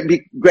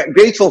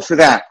grateful for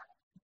that.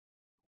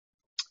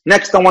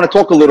 Next, I want to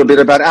talk a little bit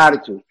about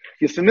attitude.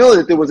 You're familiar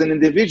that there was an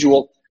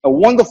individual, a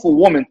wonderful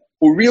woman,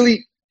 who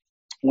really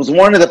was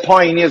one of the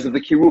pioneers of the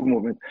Kiruv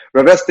movement,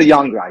 Rav Esther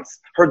Youngreis.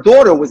 Her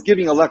daughter was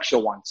giving a lecture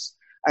once.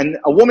 And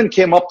a woman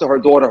came up to her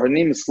daughter. Her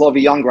name is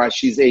Slavi Youngras.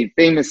 She's a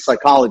famous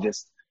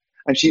psychologist.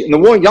 And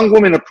the young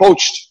woman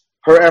approached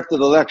her after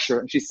the lecture,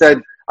 and she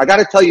said, I got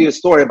to tell you a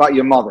story about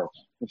your mother.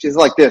 And she's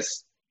like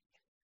this.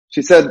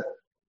 She said,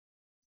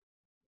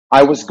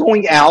 I was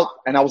going out,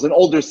 and I was an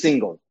older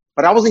single,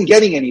 but I wasn't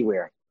getting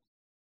anywhere.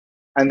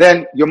 And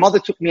then your mother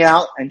took me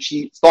out, and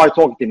she started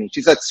talking to me.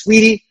 She said,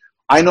 sweetie,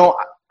 I know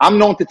I'm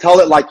known to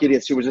tell it like it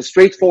is. She was a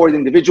straightforward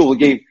individual who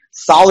gave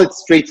solid,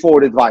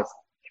 straightforward advice.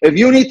 If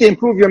you need to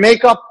improve your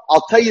makeup,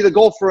 I'll tell you to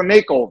go for a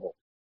makeover.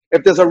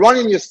 If there's a run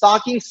in your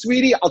stocking,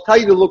 sweetie, I'll tell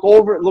you to look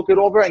it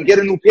over and get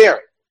a new pair.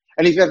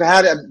 And if you've ever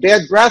had a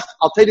bad breath,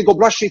 I'll tell you to go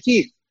brush your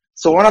teeth.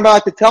 So what I'm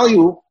about to tell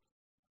you,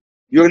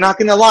 you're not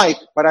going to like,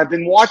 but I've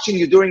been watching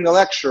you during the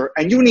lecture,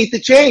 and you need to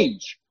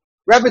change.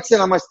 Rebbitzin,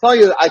 I must tell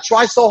you, I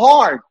try so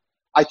hard.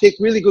 I take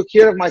really good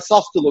care of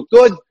myself to look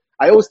good.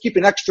 I always keep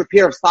an extra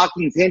pair of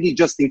stockings handy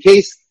just in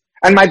case.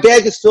 And my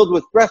bag is filled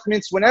with breath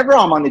mints whenever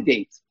I'm on a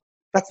date.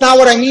 That's not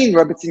what I mean,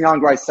 Rebbitzin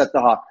Youngrai said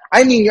to her.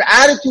 I mean, your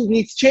attitude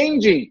needs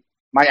changing.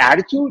 My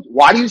attitude?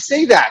 Why do you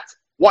say that?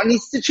 What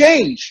needs to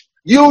change?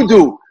 You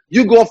do.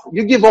 You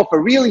give off a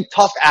really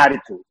tough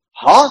attitude.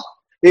 Huh?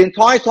 The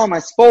entire time I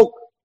spoke,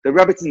 the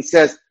Rebbitzin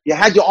says, you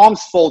had your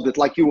arms folded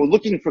like you were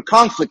looking for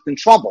conflict and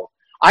trouble.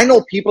 I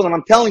know people, and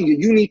I'm telling you,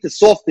 you need to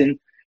soften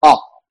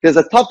up. There's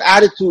a tough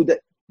attitude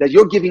that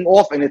you're giving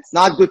off, and it's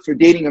not good for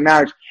dating or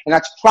marriage. And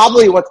that's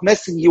probably what's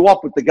messing you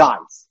up with the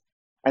guys.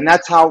 And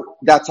that's how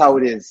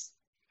it is.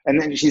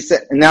 And then she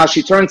said, and now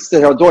she turns to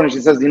her daughter and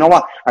she says, you know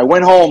what? I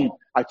went home,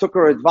 I took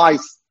her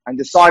advice and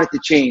decided to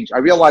change. I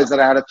realized that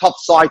I had a tough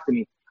side to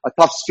me, a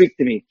tough streak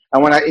to me.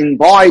 And when I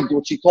imbibed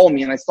what she told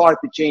me and I started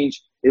to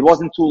change, it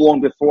wasn't too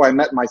long before I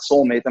met my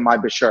soulmate and my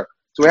Bashar.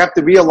 So we have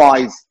to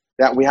realize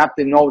that we have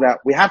to know that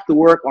we have to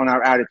work on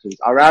our attitudes.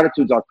 Our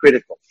attitudes are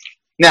critical.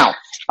 Now,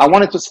 I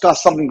want to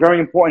discuss something very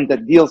important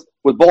that deals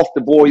with both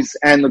the boys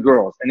and the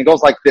girls. And it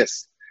goes like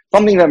this.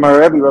 Something that my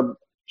Rebbe,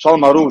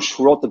 Shalom Arush,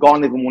 who wrote the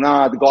Garden of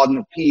Emunah, the Garden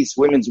of Peace,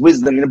 Women's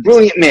Wisdom, and a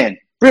brilliant man.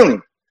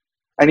 Brilliant.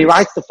 And he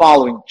writes the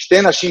following,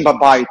 Shtei Nashim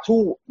Babai,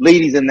 2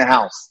 ladies in the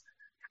house.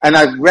 And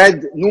I've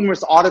read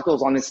numerous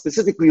articles on this,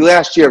 specifically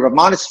last year. Rav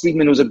Manis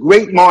Friedman, who's a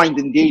great mind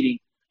in dating,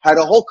 had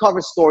a whole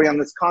cover story on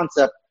this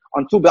concept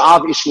on Tu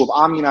B'Av issue of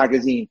Ami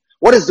magazine.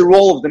 What is the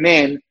role of the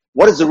man?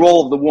 What is the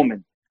role of the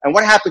woman? And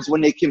what happens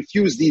when they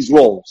confuse these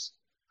roles?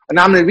 And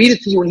I'm going to read it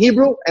to you in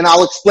Hebrew, and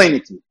I'll explain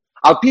it to you.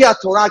 Al Pi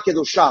HaTorah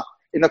Kedusha,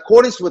 in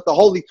accordance with the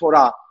Holy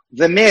Torah,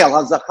 the male,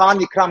 HaZachar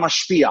Nikra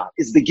Mashpia,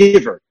 is the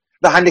giver.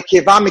 The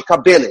HaNekeva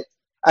Mikabelet,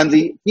 and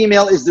the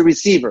female is the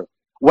receiver.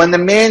 When the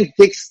man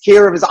takes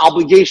care of his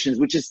obligations,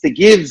 which is to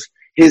give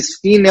his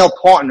female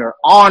partner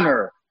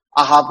honor,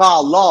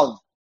 ahava, love,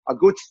 a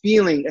good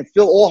feeling, and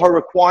fill all her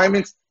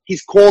requirements,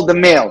 he's called the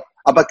male.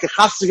 But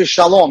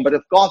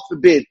if God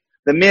forbid,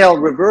 the male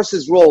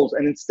reverses roles,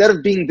 and instead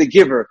of being the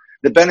giver,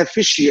 the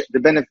beneficiary,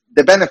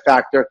 the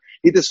benefactor,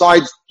 he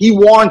decides he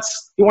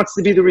wants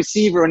to be the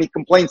receiver, and he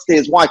complains to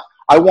his wife,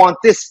 I want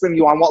this from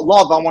you, I want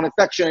love, I want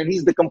affection, and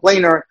he's the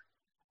complainer.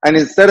 And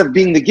instead of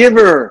being the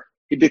giver,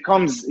 he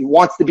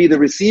wants to be the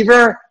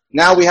receiver.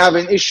 Now we have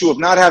an issue of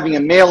not having a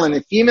male and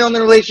a female in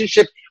the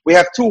relationship. We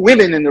have 2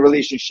 women in the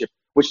relationship,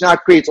 which now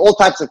creates all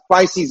types of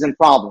crises and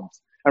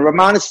problems. And Rav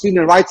Manis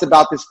Friedman writes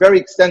about this very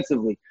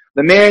extensively.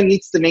 The man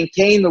needs to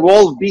maintain the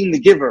role of being the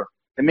giver.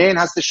 The man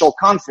has to show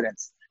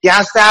confidence. He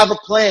has to have a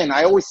plan.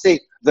 I always say,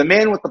 the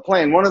man with the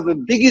plan. One of the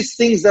biggest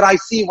things that I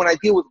see when I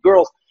deal with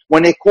girls,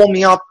 when they call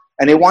me up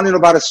and they want to know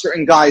about a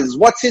certain guy, is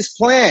what's his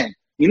plan?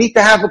 You need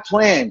to have a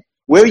plan.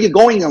 Where are you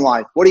going in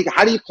life?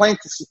 How do you plan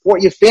to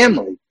support your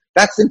family?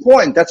 That's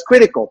important. That's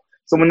critical.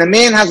 So when the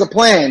man has a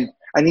plan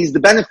and he's the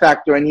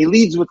benefactor and he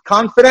leads with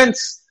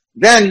confidence,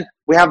 then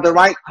we have the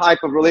right type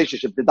of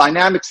relationship. The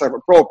dynamics are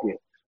appropriate.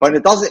 But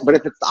if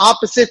it's the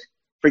opposite,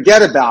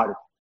 forget about it.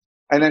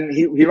 And then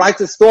he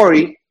writes a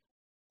story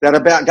that a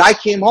guy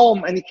came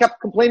home and he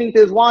kept complaining to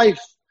his wife,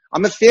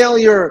 I'm a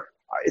failure.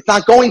 It's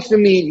not going for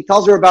me. He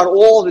tells her about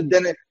all the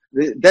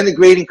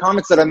denigrating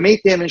comments that I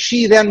made to him. And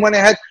she then went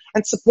ahead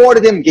and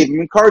supported him, gave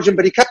him encouragement,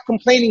 but he kept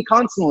complaining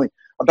constantly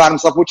about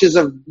himself, which is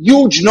a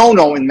huge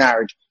no-no in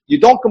marriage. You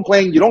don't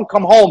complain, you don't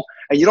come home,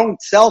 and you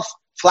don't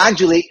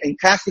self-flagellate and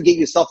castigate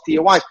yourself to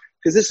your wife,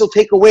 because this will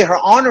take away her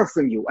honor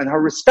from you and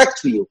her respect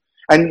for you.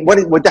 And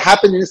what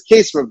happened in this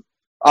case,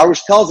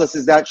 Arush tells us,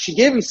 is that she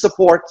gave him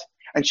support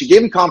and she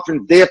gave him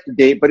confidence day after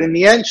day, but in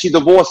the end, she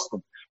divorced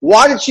him.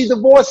 Why did she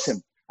divorce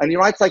him? And he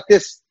writes like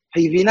this,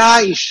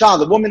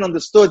 the woman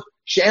understood,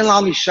 she had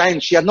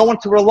no one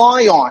to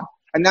rely on.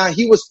 And now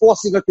he was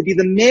forcing her to be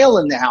the male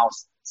in the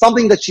house,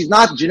 something that she's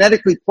not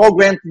genetically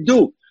programmed to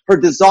do. Her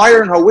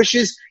desire and her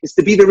wishes is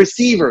to be the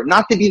receiver,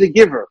 not to be the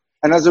giver.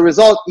 And as a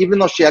result, even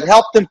though she had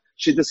helped him,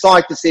 she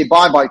decided to say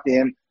bye-bye to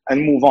him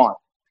and move on.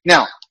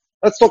 Now,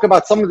 let's talk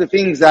about some of the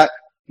things that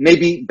may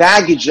be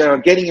baggage that are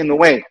getting in the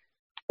way.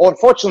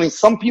 Unfortunately,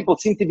 some people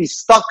seem to be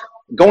stuck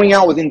going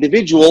out with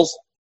individuals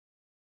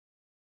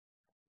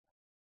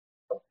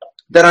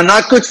that are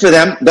not good for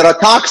them, that are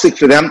toxic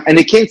for them, and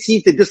they can't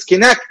seem to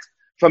disconnect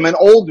from an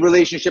old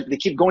relationship. They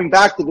keep going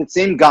back to the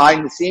same guy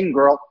and the same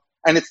girl,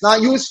 and it's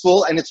not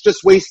useful, and it's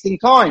just wasting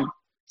time.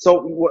 So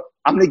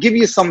I'm going to give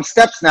you some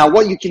steps now,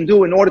 what you can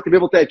do in order to be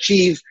able to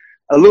achieve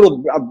a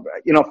little,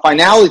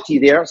 finality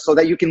there so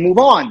that you can move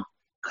on.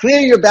 Clear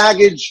your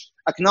baggage,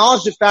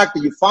 acknowledge the fact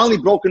that you've finally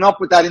broken up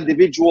with that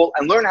individual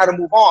and learn how to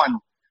move on.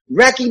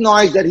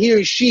 Recognize that he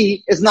or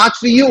she is not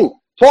for you.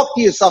 Talk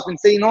to yourself and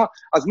say,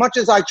 as much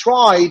as I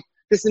tried,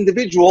 this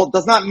individual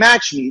does not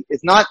match me,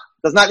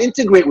 does not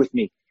integrate with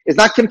me, is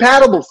not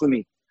compatible for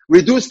me.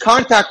 Reduce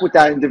contact with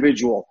that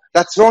individual.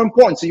 That's so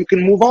important so you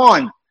can move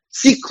on.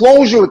 Seek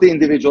closure with the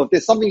individual. If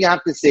there's something you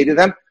have to say to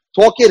them,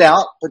 talk it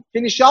out, but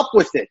finish up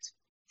with it.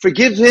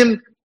 Forgive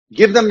him,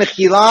 give them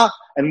mechila,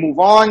 and move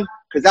on,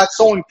 because that's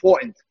so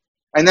important.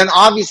 And then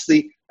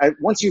obviously,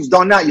 once you've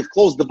done that, you've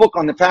closed the book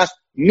on the past,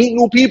 meet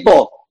new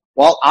people.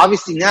 Well,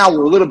 obviously now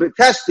we're a little bit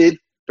tested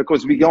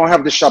because we don't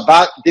have the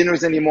Shabbat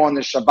dinners anymore and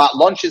the Shabbat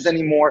lunches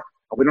anymore.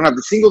 We don't have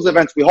the singles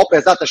events. We hope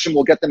Ezrat Hashem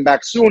will get them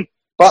back soon.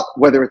 But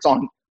whether it's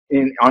on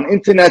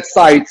internet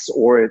sites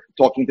or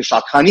talking to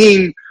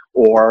Shadchanim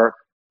or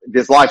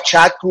there's live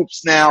chat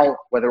groups now,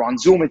 whether on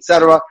Zoom,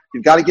 etc.,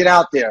 you've got to get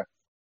out there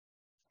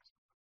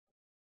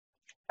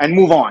and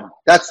move on.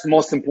 That's the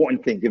most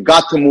important thing. You've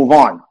got to move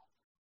on.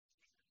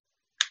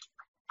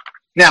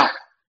 Now,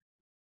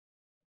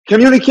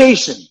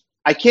 communication.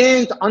 I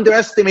can't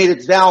underestimate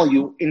its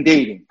value in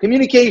dating.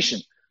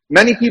 Communication.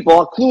 Many people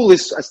are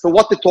clueless as to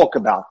what to talk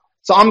about.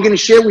 So I'm going to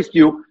share with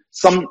you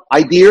some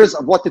ideas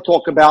of what to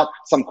talk about,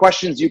 some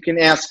questions you can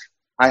ask.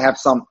 I have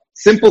some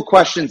simple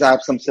questions. I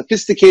have some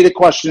sophisticated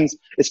questions,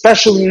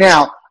 especially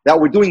now that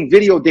we're doing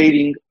video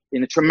dating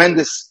in a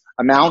tremendous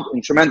amount,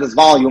 in tremendous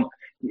volume.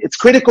 It's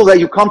critical that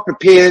you come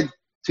prepared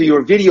to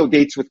your video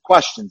dates with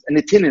questions, an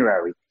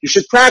itinerary. You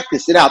should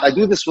practice it out. I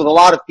do this with a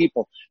lot of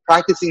people,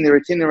 practicing their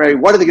itinerary.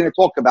 What are they going to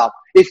talk about?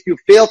 If you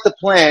fail to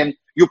plan,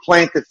 you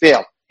plan to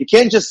fail. You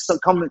can't just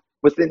come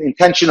with an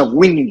intention of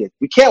winging it.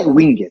 We can't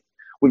wing it.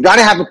 We've got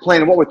to have a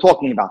plan of what we're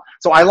talking about.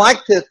 So I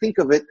like to think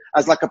of it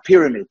as like a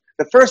pyramid.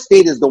 The first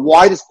date is the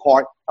widest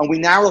part, and we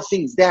narrow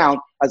things down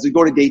as we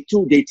go to date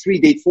 2, date 3,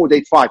 date 4,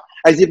 date 5.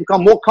 As you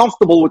become more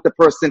comfortable with the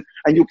person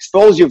and you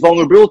expose your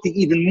vulnerability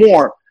even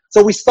more.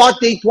 So we start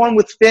date 1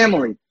 with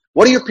family.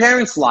 What are your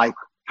parents like?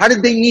 How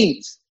did they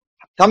meet?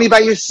 Tell me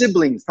about your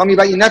siblings. Tell me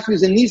about your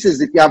nephews and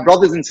nieces if you have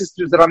brothers and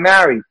sisters that are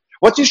married.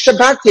 What's your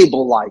Shabbat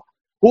table like?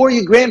 Who are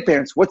your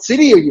grandparents? What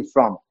city are you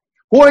from?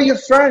 Who are your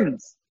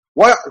friends?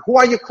 Who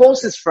are your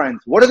closest friends?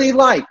 What are they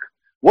like?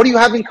 What do you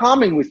have in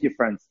common with your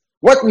friends?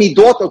 What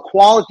midot or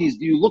qualities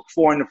do you look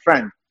for in a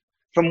friend?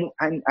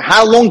 And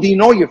how long do you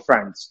know your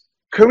friends?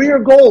 Career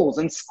goals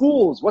and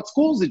schools. What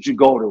schools did you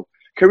go to?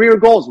 Career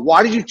goals.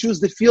 Why did you choose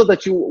the field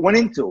that you went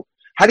into?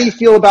 How do you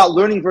feel about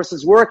learning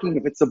versus working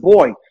if it's a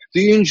boy?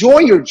 Do you enjoy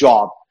your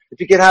job? If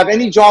you could have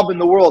any job in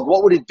the world,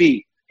 what would it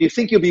be? Do you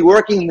think you'll be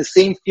working in the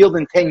same field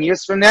in 10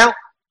 years from now?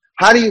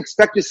 How do you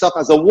expect yourself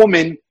as a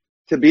woman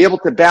to be able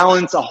to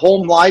balance a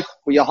home life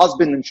for your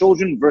husband and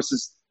children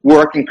versus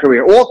work and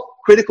career? All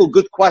critical,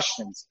 good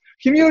questions.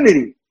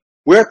 Community.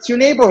 Where's your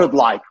neighborhood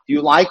like? Do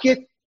you like it?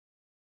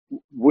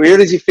 Where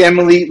does your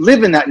family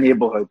live in that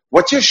neighborhood?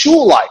 What's your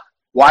shul like?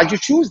 Why'd you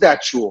choose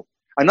that shul?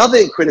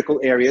 Another critical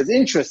area is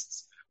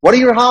interests. What are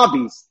your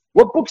hobbies?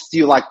 What books do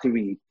you like to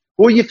read?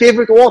 Who are your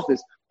favorite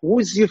authors? Who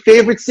is your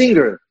favorite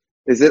singer?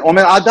 Is it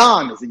Omer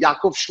Adam? Is it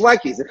Yaakov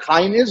Shweki? Is it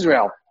Chaim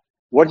Israel?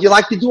 What do you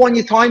like to do on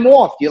your time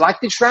off? Do you like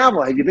to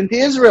travel? Have you been to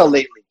Israel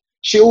lately?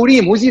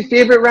 Sheurim. Who's your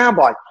favorite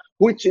rabbi?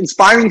 Which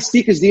inspiring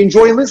speakers do you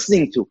enjoy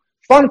listening to?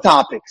 Fun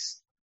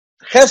topics.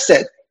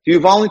 Chesed. Do you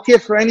volunteer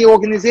for any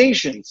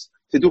organizations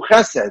to do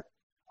chesed?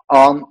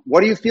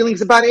 What are your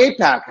feelings about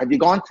AIPAC? Have you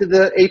gone to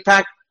the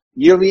AIPAC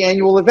yearly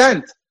annual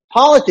event?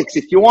 Politics,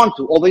 if you want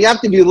to, although you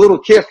have to be a little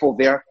careful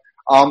there.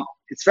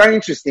 It's very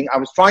interesting. I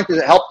was trying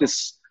to help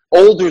this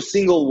older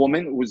single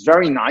woman who was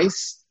very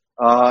nice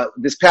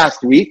this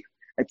past week.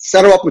 I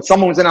set her up with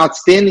someone who's an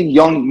outstanding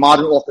young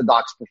modern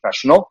Orthodox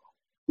professional.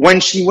 When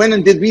she went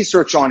and did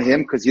research on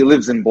him, because he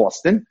lives in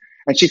Boston,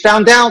 and she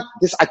found out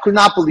this, I could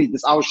not believe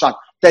this, I was shocked,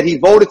 that he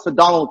voted for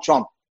Donald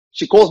Trump.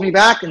 She calls me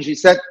back and she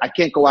said, I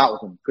can't go out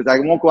with him because I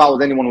won't go out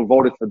with anyone who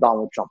voted for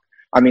Donald Trump.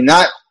 I mean,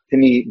 that to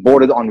me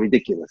bordered on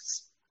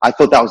ridiculous. I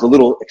thought that was a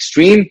little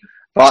extreme,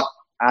 but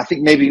I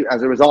think maybe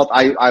as a result,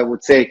 I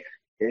would say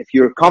if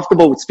you're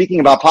comfortable with speaking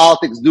about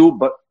politics, do,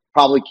 but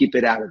probably keep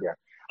it out of there.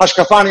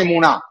 Hashkafan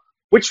Emunah.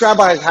 Which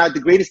rabbi has had the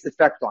greatest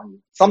effect on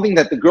you? Something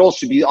that the girls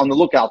should be on the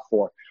lookout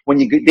for when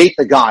you date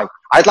the guy.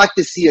 I'd like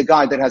to see a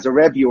guy that has a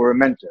rebbe or a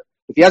mentor.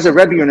 If he has a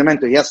rebbe or a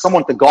mentor, he has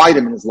someone to guide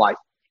him in his life.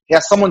 He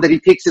has someone that he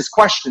takes his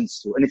questions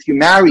to. And if you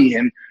marry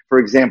him, for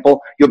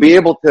example, you'll be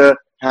able to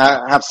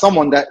have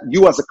someone that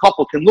you as a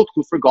couple can look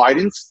to for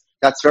guidance.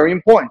 That's very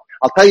important.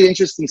 I'll tell you an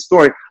interesting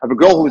story of a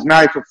girl who was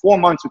married for 4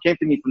 months who came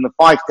to me from the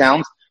 5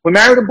 towns, who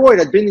married a boy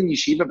that had been in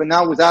yeshiva but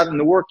now was out in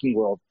the working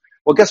world.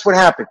 Well, guess what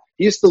happened?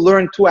 He used to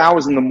learn 2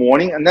 hours in the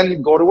morning and then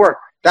he'd go to work.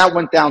 That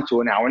went down to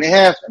an hour and a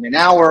half and an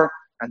hour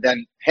and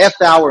then half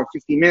hour and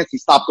 15 minutes. He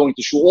stopped going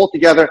to shul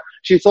altogether.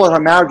 She thought her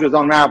marriage was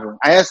unraveling.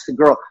 I asked the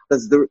girl,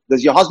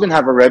 does your husband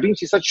have a Rebbe? And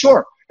she said,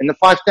 sure, in the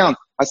 5 towns.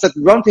 I said,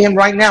 run to him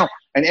right now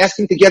and ask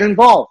him to get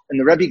involved. And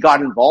the Rebbe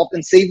got involved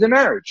and saved the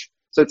marriage.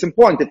 So it's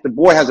important if the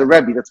boy has a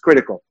Rebbe, that's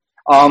critical.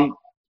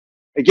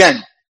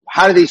 Again,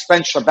 how do they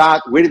spend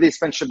Shabbat? Where do they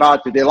spend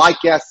Shabbat? Do they like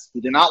guests?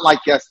 Do they not like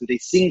guests? Do they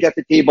sing at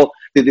the table?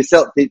 Did they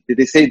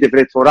say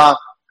Divrei Torah?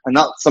 And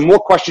some more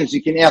questions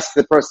you can ask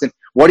the person.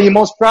 What are you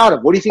most proud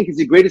of? What do you think is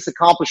the greatest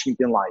accomplishment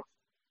in life?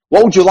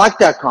 What would you like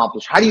to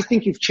accomplish? How do you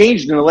think you've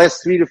changed in the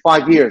last 3 to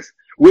 5 years?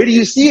 Where do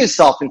you see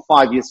yourself in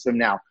 5 years from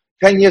now?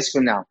 10 years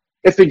from now?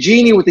 If a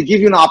genie were to give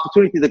you an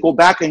opportunity to go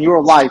back in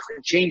your life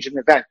and change an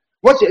event,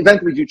 what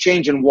event would you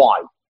change and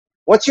why?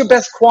 What's your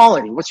best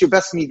quality? What's your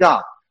best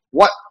midah?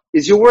 What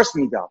is your worst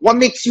midah? What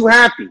makes you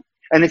happy?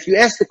 And if you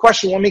ask the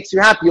question, what makes you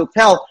happy, you'll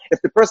tell if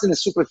the person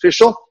is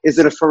superficial. Is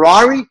it a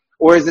Ferrari?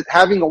 Or is it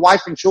having a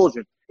wife and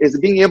children? Is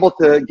it being able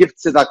to give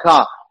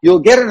tzedakah? You'll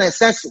get an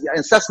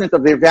assessment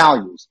of their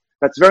values.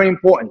 That's very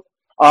important.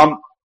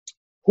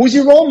 Who's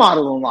your role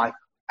model in life?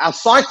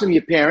 Aside from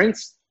your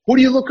parents, who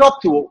do you look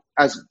up to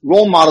as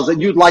role models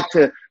that you'd like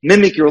to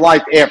mimic your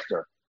life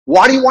after?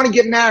 Why do you want to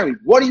get married?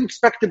 What do you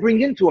expect to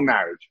bring into a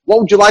marriage? What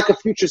would you like a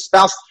future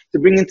spouse to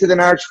bring into the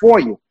marriage for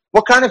you?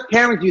 What kind of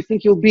parent do you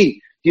think you'll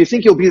be? Do you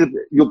think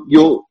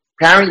you'll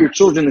parent your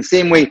children the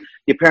same way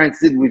your parents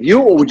did with you,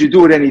 or would you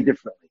do it any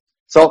differently?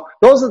 So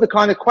those are the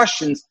kind of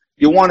questions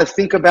you want to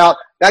think about.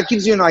 That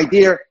gives you an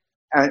idea.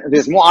 And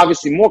there's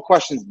obviously more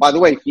questions. By the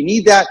way, if you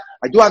need that,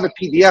 I do have a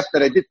PDF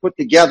that I did put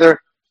together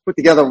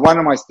one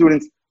of my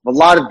students, a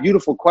lot of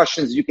beautiful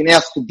questions you can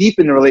ask to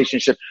deepen the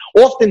relationship.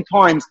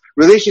 Oftentimes,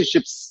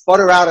 relationships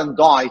sputter out and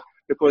die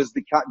because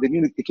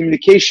the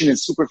communication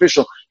is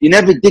superficial. You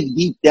never dig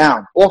deep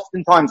down.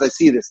 Oftentimes, I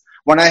see this.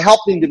 When I help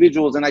the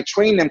individuals and I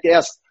train them to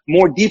ask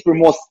more deeper,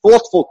 more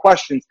thoughtful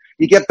questions,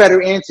 you get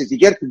better answers. You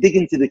get to dig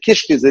into the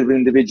kishkas of an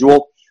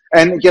individual,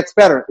 and it gets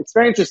better. It's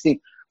very interesting,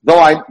 though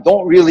I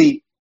don't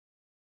really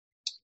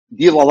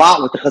deal a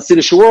lot with the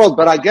Hasidic world,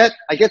 but I get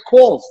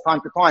calls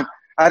time to time.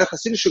 I had a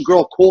Hasidic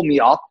girl call me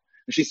up,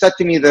 and she said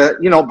to me that,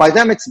 by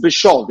them it's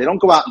bishol. They don't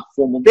go out on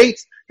formal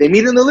dates. They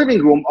meet in the living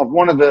room of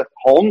one of the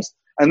homes,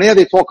 and there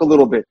they talk a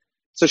little bit.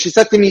 So she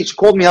said to me, she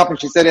called me up and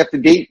she said after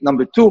date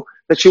number 2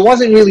 that she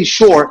wasn't really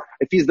sure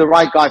if he's the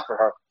right guy for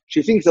her.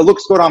 She thinks it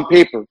looks good on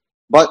paper,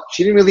 but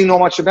she didn't really know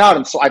much about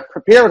him. So I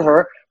prepared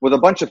her with a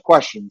bunch of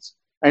questions.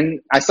 And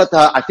I said to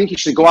her, I think you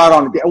should go out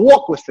on a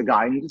walk with the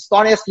guy and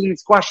start asking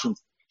these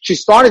questions. She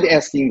started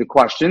asking the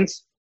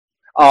questions.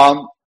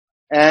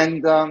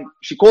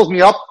 She calls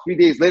me up 3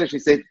 days later. She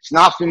said, it's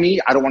not for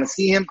me. I don't want to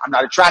see him. I'm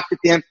not attracted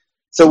to him.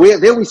 So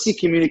there we see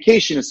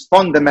communication is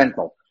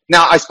fundamental.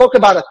 Now, I spoke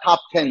about a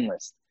top 10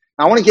 list.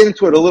 Now, I want to get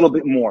into it a little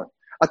bit more.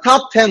 A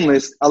top 10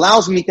 list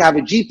allows me to have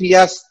a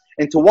GPS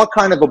into what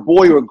kind of a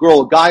boy or a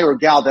girl, a guy or a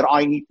gal that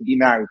I need to be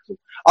married to.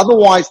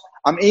 Otherwise,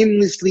 I'm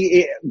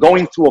aimlessly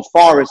going through a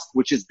forest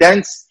which is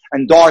dense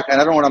and dark,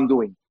 and I don't know what I'm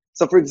doing.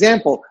 So, for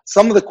example,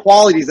 some of the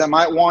qualities I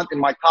might want in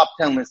my top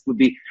 10 list would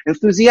be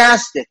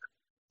enthusiastic,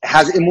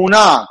 has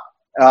emunah,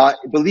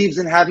 believes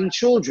in having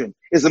children,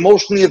 is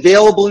emotionally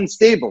available and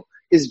stable,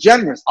 is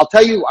generous. I'll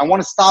tell you, I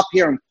want to stop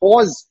here and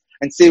pause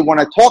and say when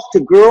I talk to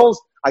girls,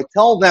 I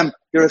tell them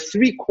there are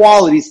 3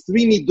 qualities,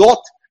 3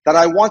 midot, that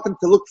I want them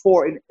to look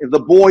for in the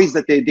boys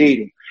that they're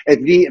dating.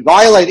 If they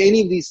violate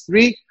any of these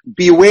 3,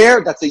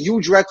 beware, that's a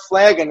huge red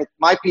flag, and it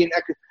might be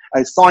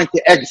a sign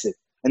to exit.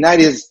 And that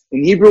is,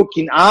 in Hebrew,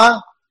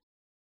 kin'ah,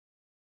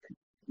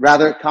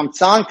 rather,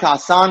 kamtzan,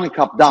 kasan, and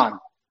kapdan.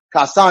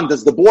 Kasan,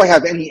 does the boy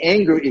have any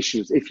anger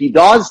issues? If he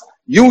does,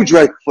 huge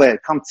red flag.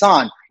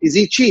 Kamtzan, is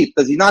he cheap?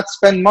 Does he not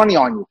spend money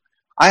on you?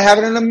 I have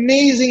an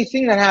amazing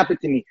thing that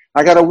happened to me.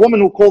 I got a woman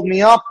who called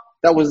me up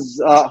that was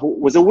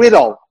a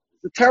widow.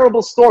 It's a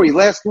terrible story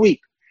last week.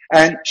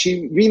 And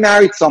she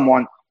remarried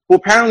someone who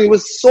apparently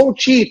was so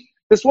cheap.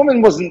 This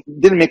woman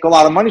didn't make a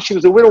lot of money. She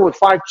was a widow with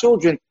 5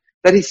 children,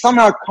 that he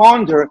somehow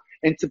conned her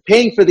into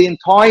paying for the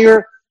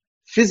entire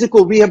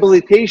physical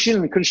rehabilitation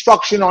and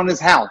construction on his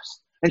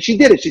house. And she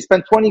did it. She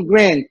spent 20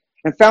 grand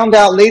and found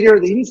out later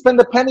that he didn't spend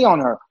a penny on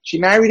her. She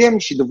married him.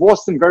 She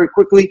divorced him very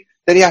quickly,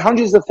 that he had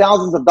hundreds of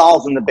thousands of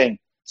dollars in the bank.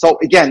 So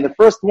again, the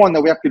first one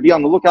that we have to be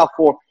on the lookout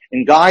for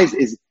in guys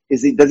is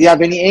does he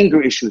have any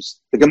anger issues?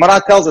 The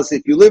Gemara tells us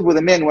if you live with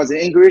a man who has an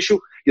anger issue,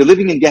 you're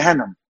living in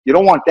Gehenna. You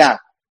don't want that.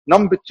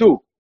 Number 2,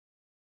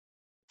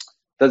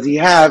 does he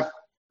have,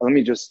 let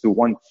me just do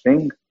one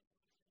thing.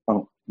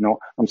 Oh, no,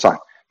 I'm sorry.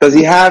 Does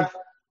he have,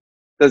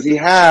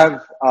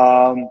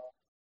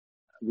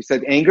 we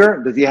said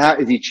anger.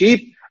 Is he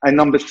cheap? And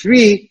number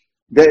 3,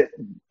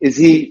 is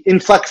he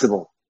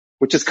inflexible,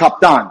 which is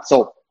kapdan.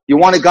 So you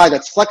want a guy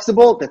that's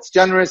flexible, that's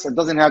generous, and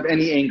doesn't have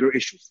any anger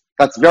issues.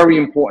 That's very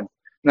important.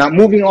 Now,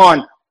 moving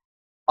on,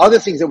 other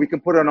things that we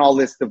can put on our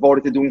list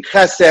devoted to doing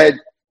chesed,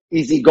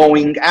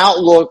 easygoing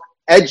outlook,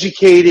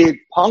 educated,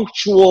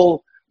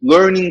 punctual,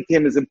 learning to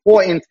him is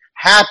important,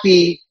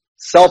 happy,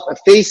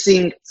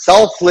 self-effacing,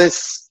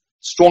 selfless,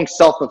 strong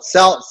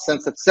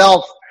sense of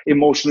self,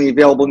 emotionally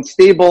available and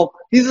stable.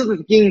 These are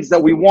the things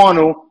that we want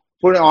to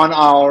put on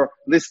our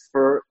list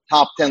for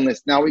top 10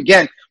 list. Now,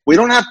 again, we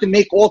don't have to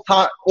make all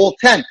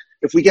 10.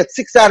 If we get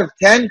 6 out of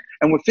 10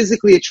 and we're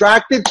physically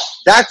attracted,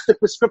 that's the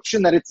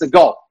prescription that it's a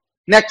go.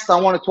 Next, I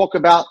want to talk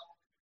about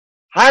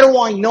how do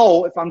I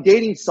know if I'm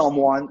dating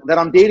someone that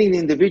I'm dating the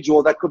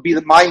individual that could be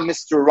my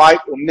Mr. Right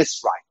or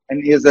Miss Right.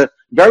 And here's a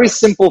very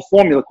simple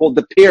formula called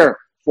the PAIR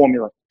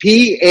formula.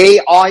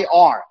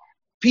 P-A-I-R.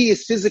 P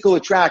is physical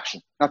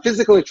attraction. Now,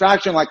 physical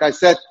attraction, like I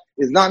said,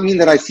 does not mean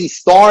that I see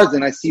stars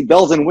and I see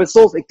bells and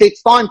whistles. It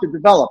takes time to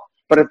develop.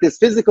 But if there's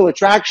physical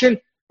attraction,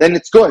 then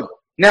it's good.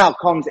 Now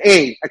comes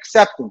A,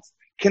 acceptance.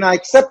 Can I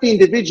accept the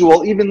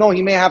individual even though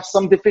he may have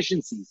some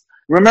deficiencies?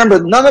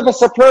 Remember, none of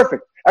us are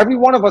perfect. Every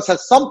one of us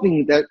has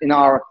something that in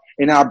our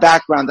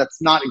background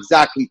that's not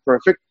exactly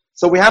perfect.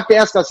 So we have to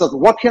ask ourselves,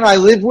 what can I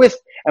live with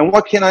and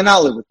what can I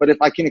not live with? But if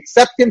I can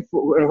accept him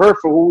or her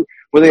for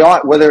where they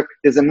are, whether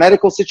there's a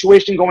medical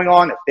situation going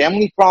on, a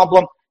family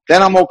problem,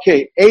 then I'm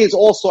okay. A is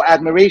also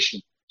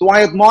admiration. Do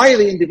I admire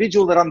the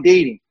individual that I'm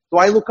dating? Do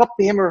I look up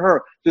to him or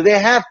her? Do they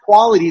have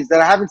qualities that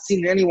I haven't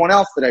seen in anyone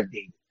else that I've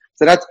dated?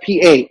 So that's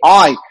P-A.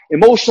 I,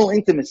 emotional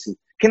intimacy.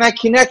 Can I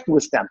connect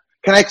with them?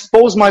 Can I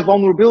expose my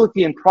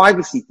vulnerability and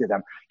privacy to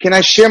them? Can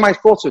I share my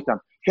thoughts with them?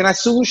 Can I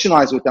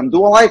solutionize with them?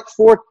 Do I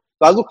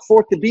look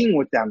forward to being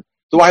with them?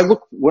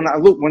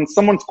 When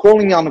someone's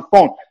calling me on the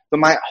phone,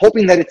 am I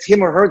hoping that it's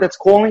him or her that's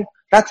calling?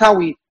 That's how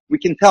we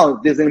can tell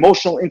if there's an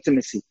emotional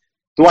intimacy.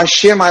 Do I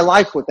share my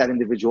life with that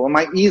individual? Am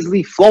I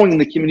easily flowing in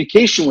the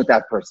communication with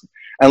that person?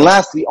 And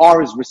lastly,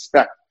 R is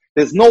respect.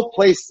 There's no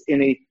place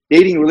in a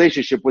dating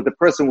relationship where the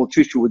person will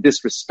treat you with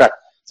disrespect.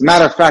 As a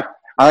matter of fact,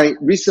 I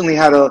recently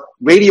had a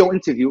radio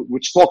interview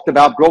which talked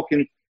about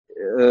broken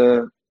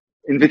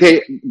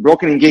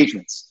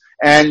engagements.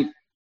 And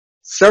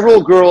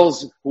several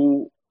girls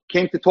who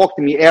came to talk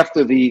to me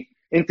after the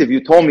interview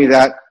told me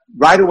that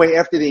right away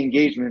after the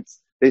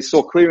engagements, they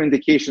saw clear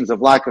indications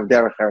of lack of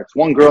derech eretz.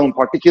 One girl in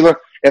particular,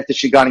 after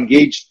she got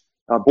engaged,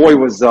 a boy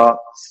was at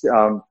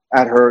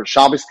her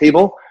Shabbos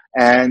table,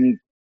 and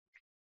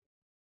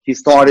he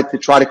started to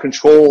try to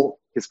control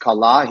his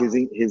kala,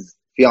 his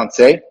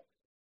fiancée,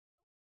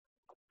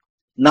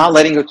 not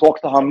letting her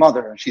talk to her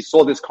mother. And she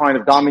saw this kind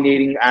of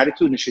dominating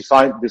attitude, and she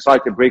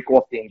decided to break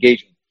off the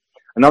engagement.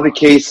 Another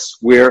case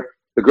where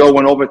the girl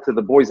went over to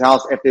the boy's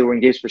house after they were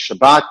engaged for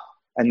Shabbat,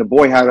 and the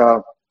boy had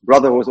a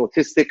brother who was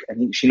autistic,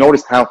 and she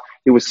noticed how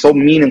he was so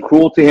mean and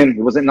cruel to him.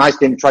 He wasn't nice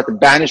to him. He tried to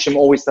banish him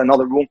always to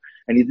another room,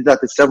 and he did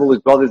that to several of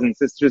his brothers and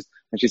sisters.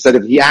 And she said,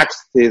 if he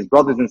acts to his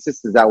brothers and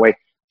sisters that way,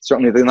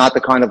 certainly they're not the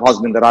kind of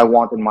husband that I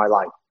want in my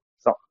life.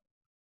 So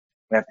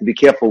we have to be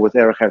careful with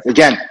derech eretz.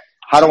 Again,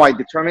 how do I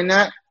determine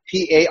that?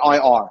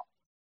 P-A-I-R.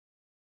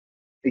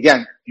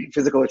 Again,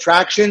 physical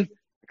attraction,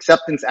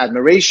 acceptance,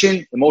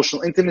 admiration,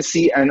 emotional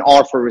intimacy, and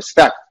R for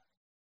respect.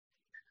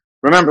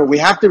 Remember, we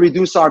have to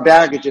reduce our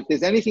baggage. If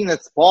there's anything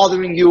that's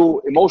bothering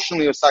you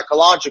emotionally or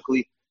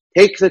psychologically,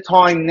 take the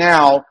time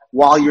now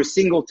while you're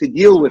single to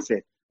deal with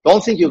it.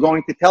 Don't think you're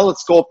going to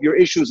telescope your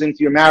issues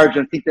into your marriage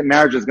and think that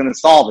marriage is going to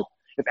solve it.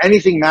 If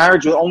anything,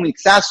 marriage will only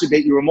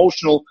exacerbate your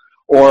emotional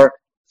or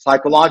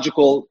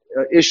psychological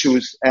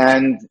issues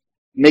and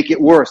make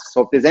it worse.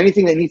 So if there's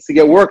anything that needs to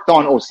get worked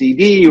on,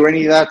 OCD or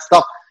any of that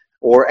stuff,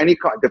 or any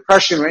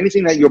depression or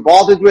anything that you're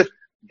bothered with,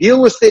 deal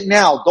with it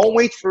now. Don't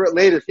wait for it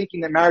later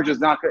thinking that marriage is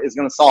going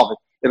to solve it.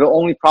 It'll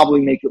only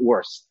probably make it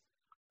worse.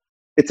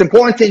 It's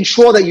important to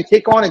ensure that you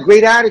take on a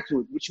great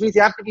attitude, which means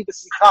you have to be the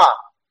simcha.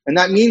 And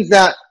that means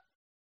that,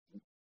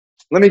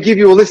 let me give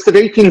you a list of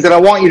 8 things that I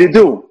want you to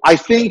do. I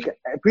think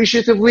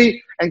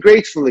appreciatively and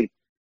gratefully.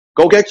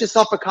 Go get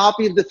yourself a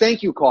copy of the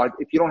thank you card.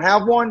 If you don't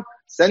have one,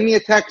 send me a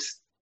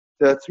text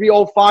to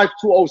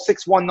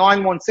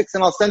 305-206-1916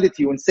 and I'll send it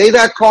to you. And say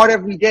that card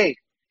every day.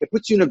 It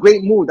puts you in a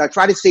great mood. I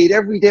try to say it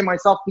every day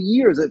myself for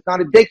years. It's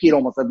not a decade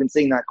almost I've been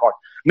saying that card.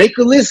 Make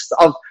a list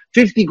of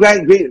 50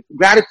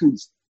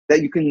 gratitudes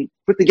that you can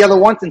put together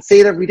once and say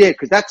it every day,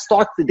 because that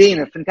starts the day in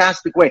a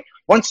fantastic way.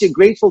 Once you're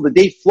grateful, the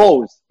day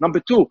flows. Number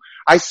 2,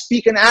 I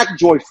speak and act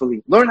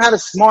joyfully. Learn how to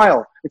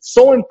smile. It's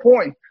so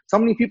important. So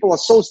many people are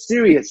so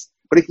serious,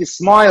 but if you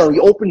smile,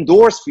 you open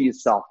doors for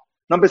yourself.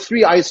 Number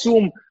 3, I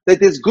assume that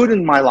there's good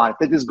in my life,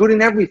 that there's good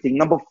in everything.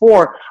 Number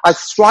 4, I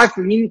strive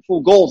for meaningful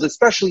goals,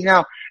 especially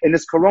now in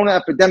this corona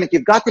epidemic.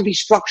 You've got to be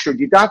structured.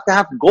 You've got to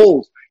have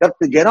goals. You have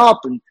to get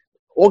up and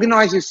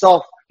organize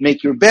yourself,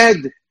 make your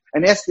bed,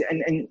 and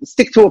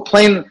stick to a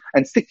plan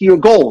and stick to your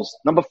goals.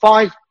 Number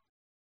 5,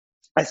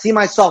 I see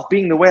myself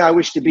being the way I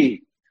wish to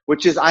be,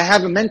 which is I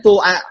have a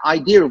mental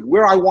idea of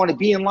where I want to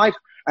be in life,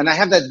 and I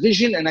have that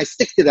vision, and I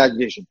stick to that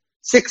vision.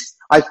 6,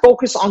 I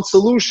focus on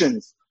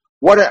solutions.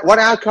 What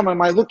outcome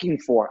am I looking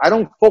for? I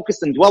don't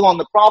focus and dwell on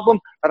the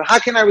problem, but how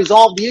can I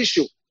resolve the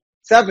issue?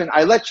 7,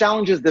 I let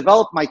challenges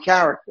develop my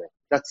character.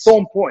 That's so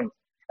important.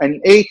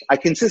 And 8, I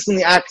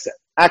consistently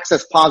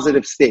access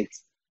positive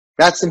states.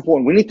 That's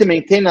important. We need to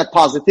maintain that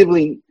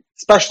positively,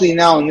 especially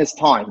now in this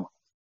time.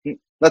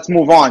 Let's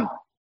move on.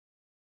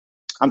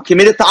 I'm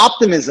committed to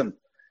optimism.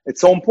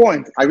 It's so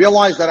important. I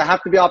realize that I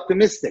have to be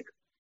optimistic.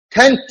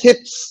 10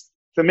 tips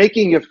for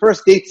making your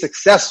first date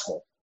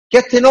successful.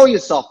 Get to know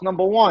yourself.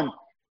 Number 1.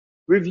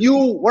 Review,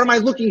 what am I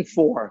looking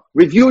for?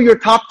 Review your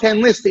top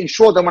 10 list to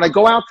ensure that when I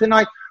go out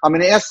tonight, I'm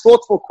going to ask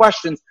thoughtful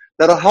questions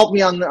that'll help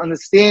me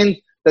understand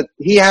that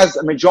he has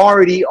a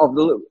majority of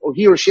or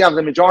he or she has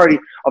the majority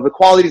of the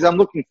qualities I'm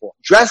looking for.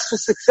 Dress for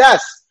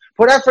success.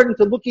 Put effort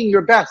into looking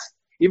your best.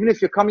 Even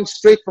if you're coming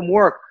straight from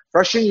work,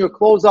 freshen your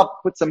clothes up,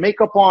 put some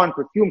makeup on,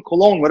 perfume,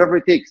 cologne, whatever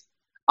it takes.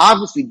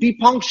 Obviously, be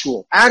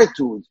punctual.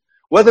 Attitude.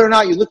 Whether or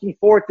not you're looking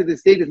forward to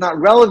this date is not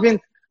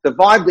relevant. The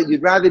vibe that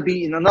you'd rather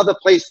be in another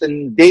place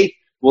than date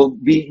will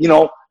be,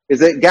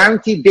 is a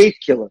guaranteed date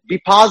killer. Be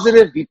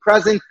positive, be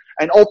present,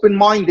 and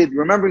open-minded,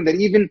 remembering that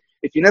even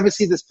if you never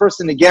see this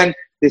person again,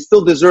 they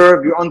still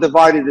deserve your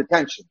undivided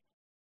attention.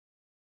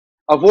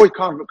 Avoid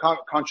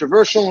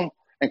controversial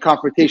and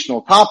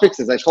confrontational topics,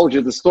 as I told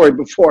you the story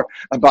before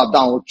about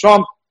Donald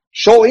Trump.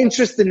 Show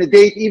interest in the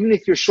date, even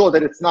if you're sure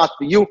that it's not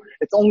for you.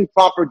 It's only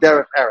proper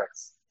derech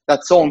eretz.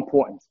 That's so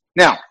important.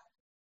 Now,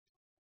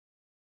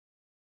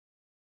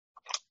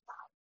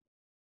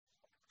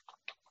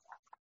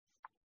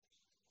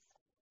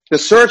 the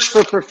search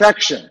for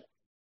perfection.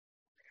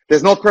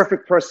 There's no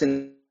perfect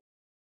person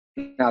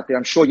out there.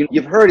 I'm sure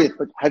you've heard it,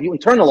 but have you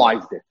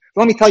internalized it?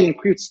 Let me tell you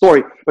a cute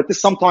story, but this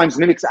sometimes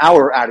mimics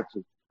our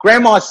attitude.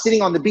 Grandma is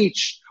sitting on the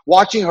beach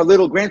watching her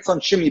little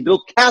grandson Shimmy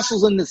build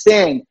castles in the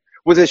sand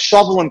with his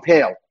shovel and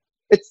pail.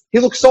 He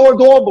looks so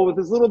adorable with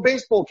his little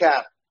baseball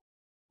cap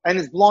and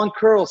his blonde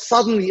curls.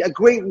 Suddenly, a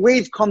great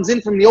wave comes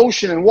in from the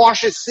ocean and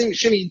washes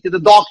Shimmy into the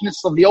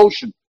darkness of the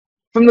ocean.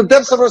 From the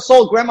depths of her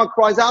soul, Grandma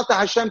cries out to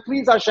Hashem,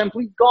 please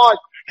God,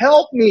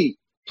 help me.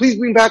 Please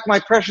bring back my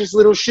precious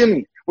little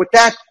Shimmy. With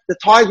that, the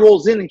tide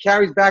rolls in and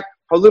carries back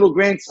her little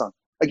grandson.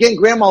 Again,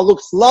 Grandma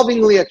looks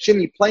lovingly at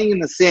Shimmy playing in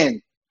the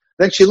sand.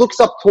 Then she looks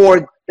up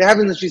toward the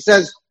heavens and she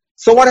says,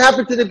 so what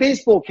happened to the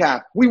baseball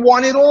cap? We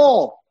won it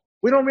all.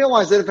 We don't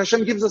realize that if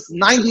Hashem gives us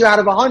 90 out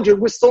of 100,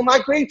 we're still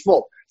not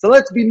grateful. So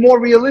let's be more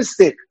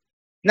realistic.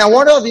 Now,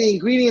 what are the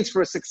ingredients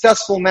for a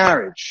successful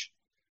marriage?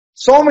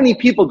 So many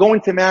people go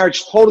into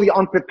marriage totally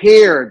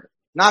unprepared,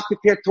 not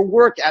prepared to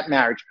work at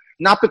marriage,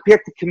 not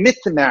prepared to commit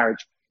to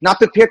marriage, not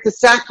prepared to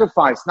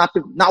sacrifice, not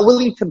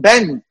willing to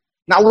bend,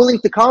 not willing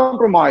to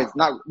compromise,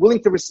 not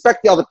willing to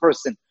respect the other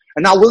person,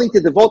 and not willing to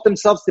devote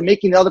themselves to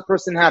making the other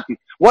person happy.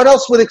 What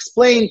else would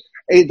explain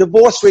a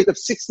divorce rate of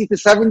 60 to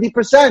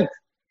 70%?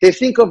 They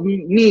think of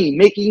me,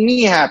 making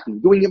me happy,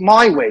 doing it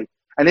my way,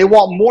 and they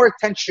want more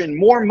attention,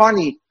 more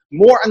money,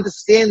 more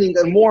understanding,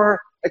 and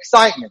more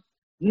excitement.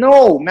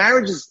 No,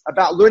 marriage is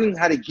about learning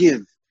how to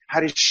give, how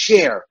to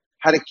share,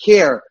 how to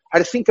care, how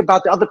to think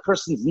about the other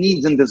person's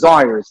needs and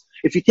desires.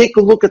 If you take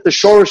a look at the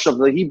shorish of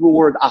the Hebrew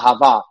word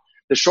ahava,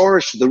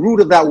 the root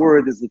of that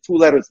word is the two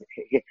letters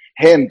he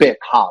and bet,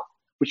 hav,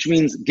 which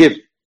means give.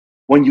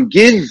 When you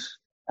give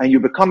and you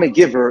become a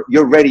giver,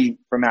 you're ready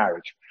for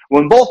marriage.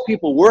 When both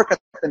people work at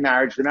the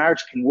marriage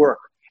can work.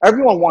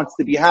 Everyone wants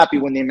to be happy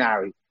when they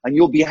marry, and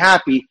you'll be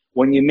happy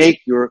when you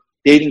make your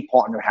dating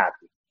partner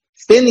happy.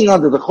 Standing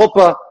under the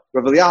chuppah,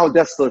 Rav Eliyahu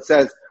Dessler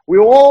says,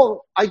 we're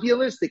all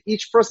idealistic.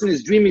 Each person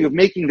is dreaming of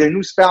making their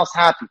new spouse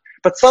happy.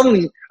 But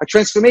suddenly, a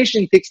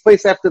transformation takes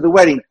place after the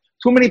wedding.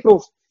 Too many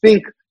people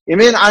think, I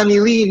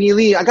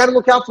got to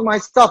look out for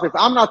myself. If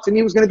I'm not to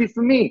me, who's going to be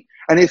for me?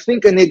 And they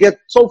think and they get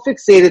so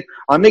fixated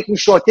on making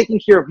sure, taking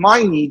care of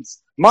my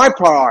needs, my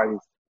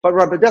priorities. But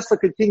Rabbi Dessler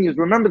continues,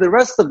 remember the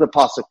rest of the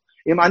pasuk.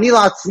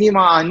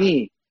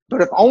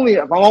 But if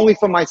I'm only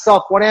for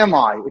myself, what am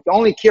I? If I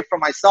only care for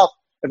myself,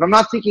 if I'm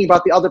not thinking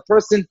about the other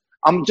person,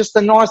 I'm just a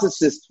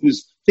narcissist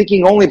who's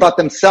thinking only about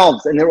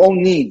themselves and their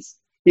own needs.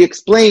 He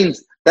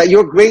explains that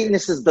your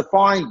greatness is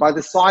defined by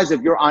the size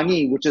of your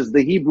ani, which is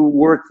the Hebrew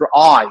word for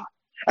I.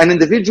 An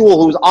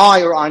individual whose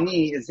I or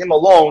ani is him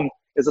alone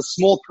is a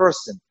small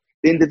person.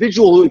 The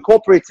individual who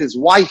incorporates his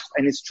wife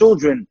and his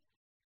children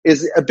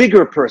is a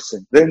bigger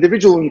person. The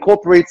individual who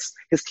incorporates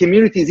his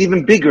community is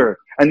even bigger.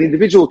 And the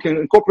individual who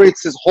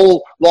incorporates his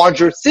whole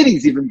larger city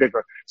is even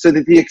bigger. So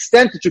that the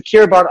extent that you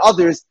care about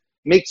others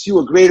makes you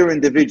a greater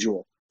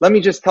individual. Let me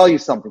just tell you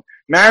something.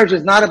 Marriage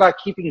is not about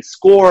keeping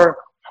score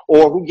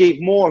or who gave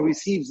more, who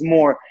receives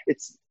more.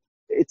 It's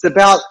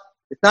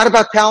not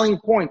about tallying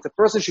points. A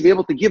person should be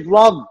able to give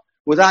love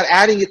without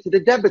adding it to the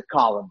debit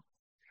column.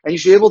 And you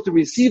should be able to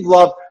receive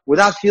love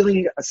without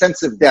feeling a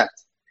sense of debt.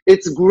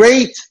 It's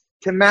great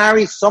to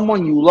marry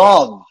someone you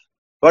love,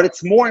 but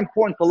it's more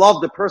important to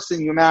love the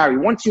person you marry.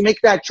 Once you make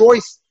that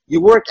choice,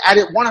 you work at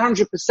it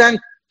 100%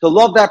 to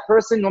love that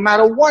person no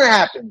matter what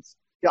happens.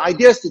 The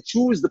idea is to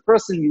choose the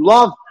person you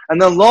love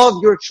and then love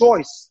your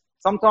choice.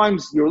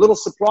 Sometimes you're a little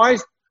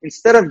surprised.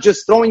 Instead of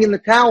just throwing in the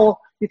towel,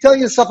 you tell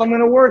yourself, I'm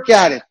going to work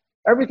at it.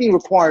 Everything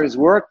requires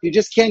work. You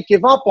just can't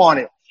give up on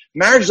it.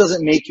 Marriage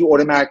doesn't make you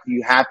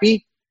automatically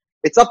happy.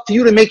 It's up to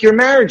you to make your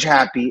marriage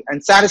happy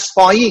and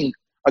satisfying.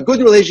 A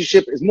good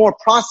relationship is more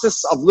a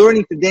process of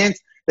learning to dance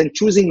than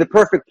choosing the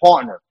perfect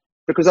partner.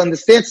 Because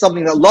understand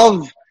something, that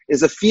love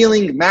is a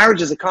feeling,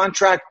 marriage is a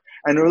contract,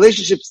 and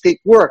relationships take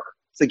work.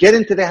 So get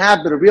into the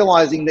habit of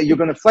realizing that you're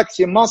going to flex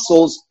your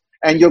muscles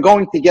and you're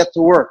going to get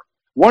to work.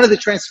 One of the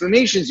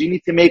transformations you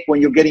need to make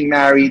when you're getting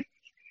married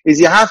is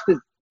you have to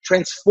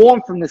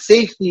transform from the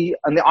safety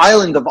on the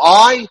island of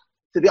I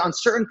to the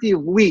uncertainty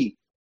of we.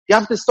 You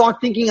have to start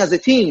thinking as a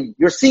team.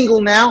 You're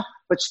single now,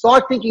 but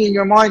start thinking in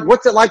your mind,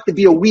 what's it like to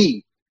be a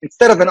we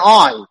instead of an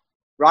I,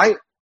 right?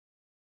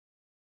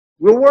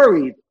 We're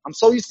worried. I'm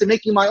so used to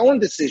making my own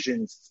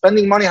decisions,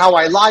 spending money how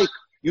I like,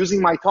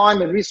 using my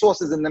time and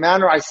resources in the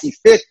manner I see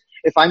fit.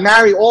 If I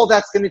marry, all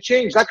that's going to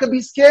change. That could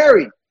be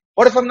scary.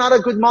 What if I'm not a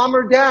good mom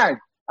or dad?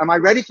 Am I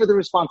ready for the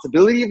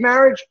responsibility of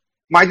marriage?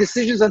 My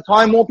decisions and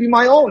time won't be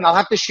my own. I'll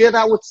have to share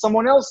that with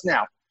someone else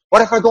now.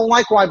 What if I don't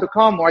like who I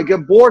become or I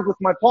get bored with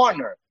my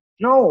partner?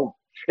 No.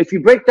 If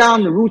you break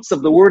down the roots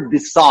of the word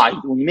decide,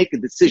 when you make a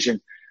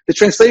decision, the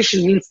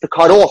translation means to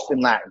cut off in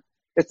Latin.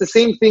 It's the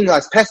same thing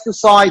as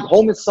pesticide,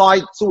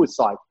 homicide,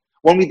 suicide.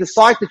 When we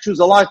decide to choose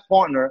a life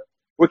partner,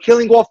 we're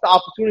killing off the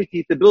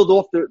opportunity to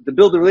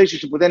build a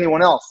relationship with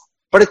anyone else.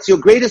 But it's your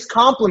greatest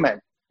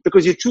compliment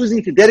because you're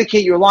choosing to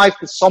dedicate your life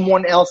to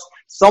someone else,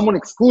 someone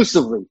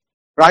exclusively,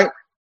 right?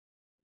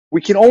 We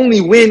can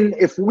only win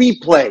if we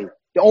play.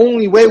 The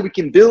only way we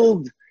can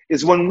build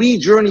is when we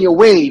journey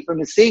away from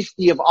the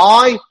safety of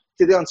I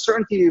to the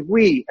uncertainty of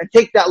we and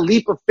take that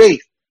leap of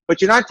faith.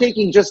 But you're not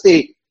taking just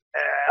a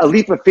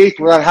leap of faith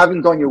without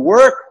having done your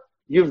work.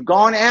 You've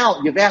gone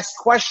out, you've asked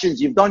questions,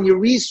 you've done your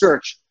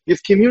research,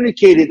 you've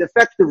communicated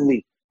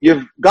effectively,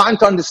 you've gotten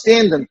to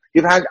understand them,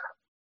 you've had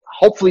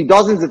hopefully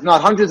dozens, if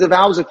not hundreds of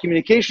hours of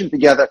communication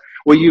together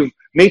where you've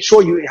made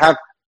sure you have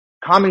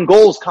common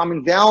goals,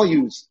 common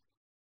values.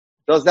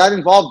 Does that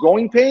involve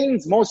growing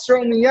pains? Most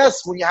certainly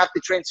yes, when you have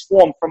to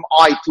transform from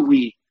I to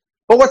we.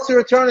 But what's your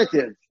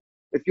alternative?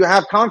 If you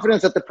have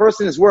confidence that the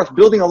person is worth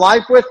building a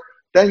life with,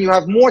 then you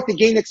have more to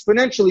gain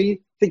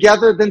exponentially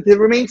together than to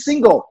remain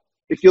single.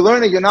 If you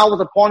learn that you're not with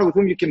a partner with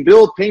whom you can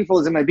build, painful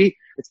as it may be,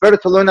 it's better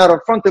to learn that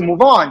up front and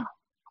move on.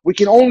 We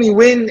can only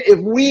win if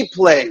we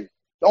play.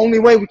 The only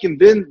way we can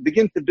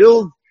begin to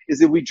build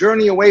is if we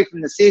journey away from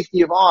the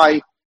safety of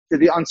I to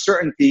the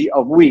uncertainty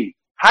of we.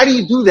 How do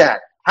you do that?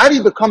 How do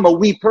you become a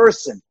we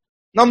person?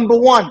 Number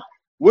one,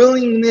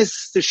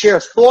 willingness to share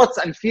thoughts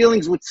and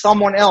feelings with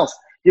someone else.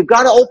 You've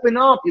got to open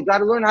up. You've got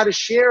to learn how to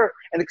share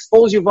and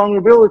expose your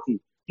vulnerability.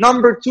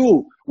 Number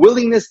two,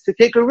 willingness to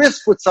take a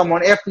risk with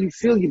someone after you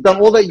feel you've done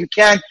all that you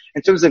can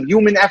in terms of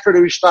human effort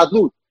or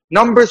ishtadlut.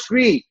 Number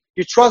three,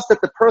 you trust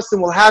that the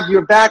person will have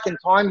your back in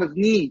time of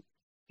need.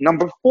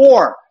 Number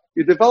four,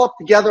 you develop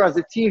together as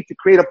a team to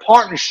create a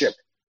partnership.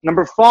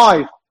 Number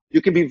five,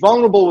 you can be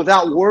vulnerable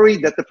without worry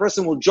that the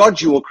person will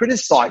judge you or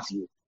criticize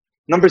you.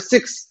 Number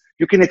six,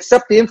 you can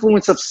accept the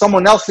influence of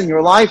someone else in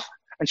your life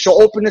and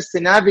show openness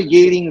to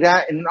navigating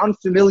that in an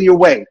unfamiliar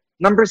way.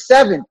 Number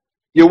seven,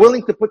 you're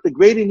willing to put the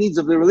greater needs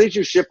of the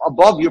relationship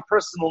above your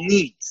personal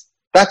needs.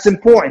 That's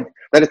important.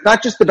 That it's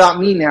not just about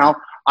me now.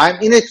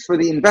 I'm in it for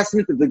the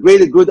investment of the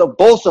greater good of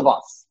both of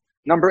us.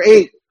 Number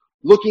eight,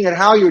 looking at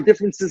how your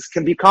differences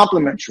can be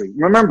complementary.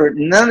 Remember,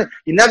 you're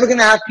never going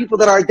to have people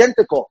that are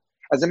identical.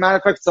 As a matter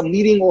of fact, some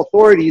leading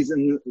authorities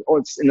in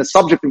the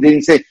subject of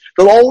dating say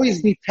there'll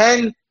always be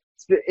 10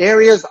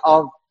 areas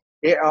of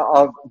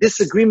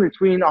disagreement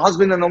between a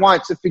husband and a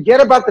wife. So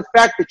forget about the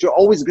fact that you're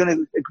always going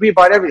to agree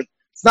about everything.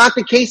 It's not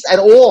the case at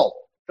all.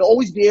 There'll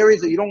always be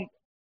areas that you don't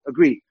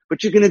agree,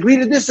 but you can agree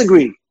to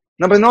disagree.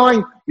 Number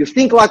 9, you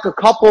think like a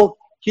couple,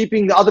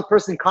 keeping the other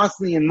person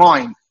constantly in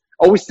mind,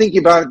 always thinking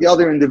about the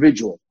other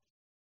individual.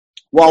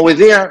 While we're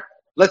there,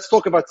 let's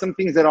talk about some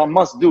things that are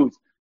must-dos.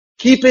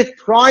 Keep it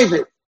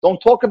private. Don't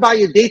talk about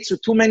your dates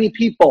with too many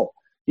people.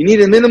 You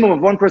need a minimum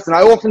of one person.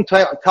 I often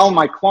tell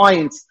my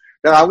clients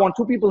that I want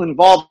 2 people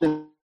involved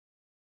in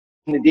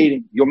the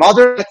dating. Your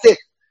mother, that's it.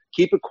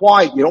 Keep it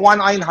quiet. You don't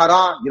want ayin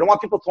hara. You don't want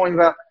people talking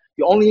about.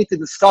 You only need to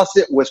discuss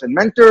it with a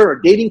mentor,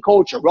 a dating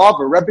coach, a Rav,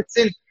 or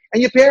Rebbitzin,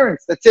 and your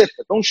parents. That's it.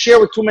 But don't share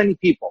with too many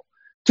people.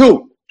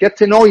 2, get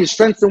to know your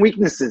strengths and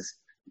weaknesses,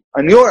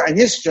 and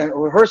his strength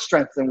or her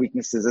strengths and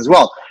weaknesses as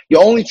well. You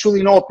only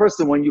truly know a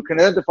person when you can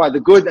identify the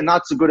good and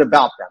not so good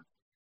about them.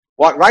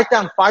 Write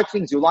down 5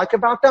 things you like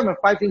about them and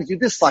 5 things you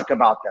dislike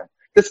about them.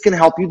 This can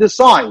help you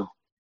decide.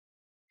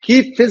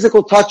 Keep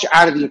physical touch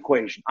out of the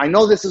equation. I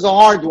know this is a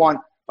hard one,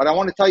 but I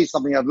want to tell you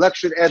something. I've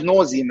lectured ad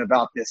nauseum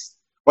about this.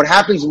 What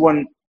happens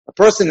when a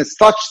person is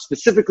touched,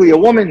 specifically a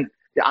woman,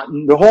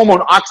 the hormone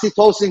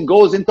oxytocin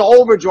goes into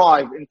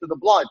overdrive into the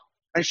blood,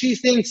 and she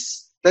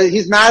thinks that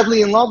he's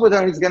madly in love with her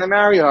and he's going to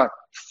marry her.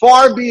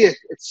 Far be it.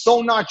 It's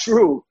so not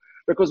true.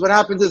 Because what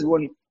happens is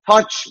when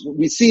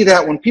we see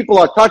that when people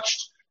are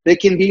touched, they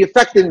can be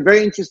affected in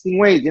very interesting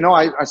ways. You know,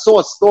 I saw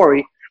a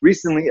story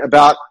recently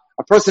about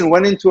a person who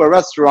went into a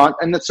restaurant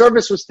and the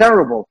service was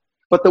terrible,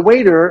 but the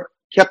waiter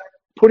kept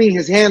putting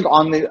his hand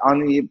on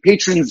the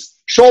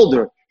patron's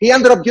shoulder. He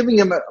ended up giving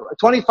him a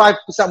 25%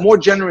 more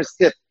generous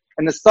tip.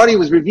 And the study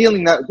was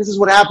revealing that this is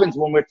what happens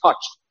when we're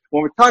touched.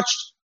 When we're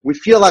touched, we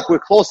feel like we're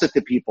closer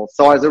to people.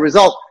 So as a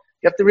result,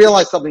 you have to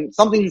realize something.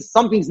 Some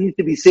things need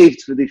to be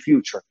saved for the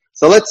future.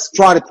 So let's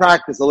try to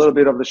practice a little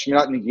bit of the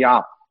Shmirat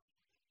Nigiyah.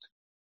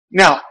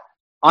 Now,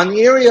 on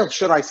the area of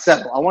should I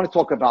settle, I want to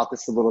talk about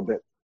this a little bit.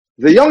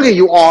 The younger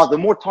you are, the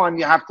more time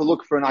you have to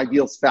look for an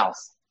ideal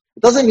spouse.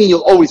 It doesn't mean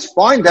you'll always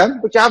find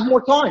them, but you have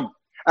more time.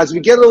 As we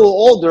get a little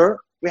older,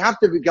 we have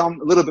to become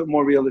a little bit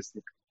more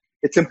realistic.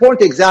 It's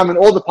important to examine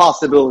all the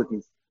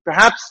possibilities.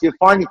 Perhaps you're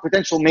finding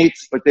potential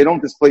mates, but they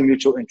don't display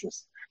mutual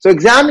interest. So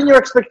examine your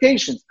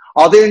expectations.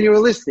 Are they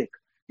unrealistic?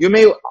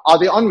 Are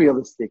they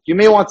unrealistic? You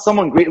may want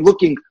someone great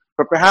looking,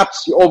 but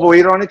perhaps you're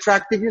overweight or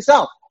unattractive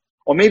yourself.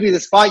 Or maybe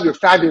despite your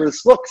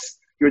fabulous looks,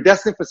 you're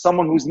destined for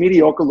someone who's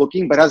mediocre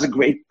looking, but has a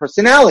great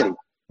personality.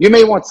 You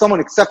may want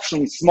someone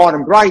exceptionally smart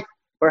and bright.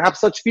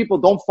 Perhaps such people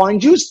don't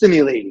find you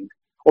stimulating.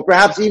 Or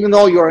perhaps even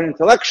though you're an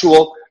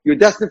intellectual, you're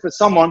destined for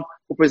someone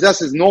who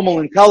possesses normal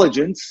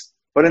intelligence,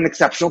 but an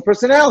exceptional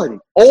personality.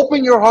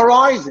 Open your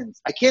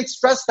horizons. I can't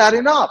stress that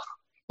enough.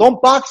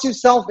 Don't box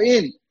yourself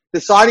in,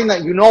 deciding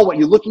that you know what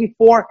you're looking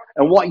for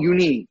and what you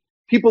need.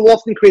 People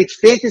often create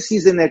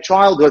fantasies in their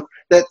childhood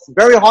that's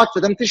very hard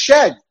for them to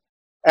shed.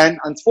 And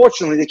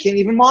unfortunately, they can't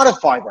even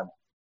modify them.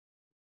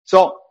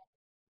 So,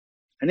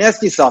 and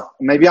ask yourself,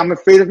 maybe I'm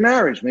afraid of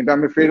marriage. Maybe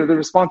I'm afraid of the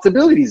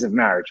responsibilities of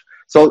marriage.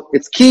 So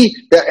it's key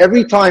that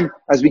every time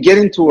as we get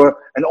into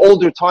an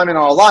older time in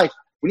our life,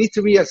 we need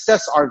to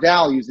reassess our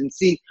values and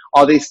see,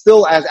 are they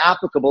still as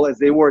applicable as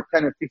they were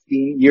 10 or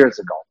 15 years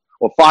ago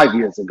or 5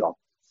 years ago?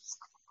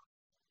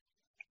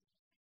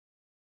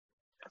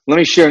 Let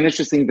me share an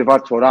interesting Devar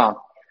Torah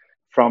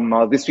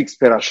from this week's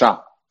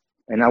Perashah.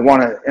 And I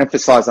want to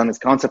emphasize on this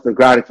concept of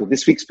gratitude.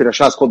 This week's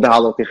Perashah is called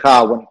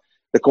Behalotecha, when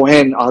the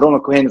Kohen, Aaron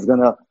Kohen, is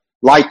going to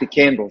light the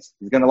candles.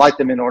 He's going to light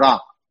the menorah.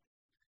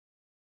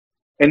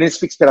 And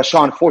this week's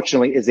Perashah,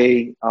 unfortunately, is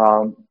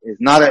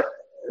not a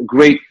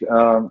great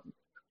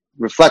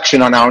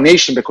reflection on our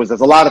nation, because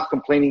there's a lot of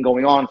complaining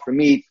going on for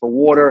meat, for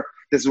water.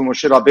 This is when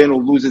Moshe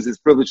Rabbeinu loses his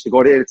privilege to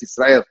go to Eretz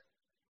Israel.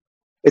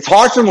 It's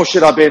hard for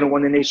Moshe Rabbeinu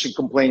when the nation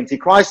complains. He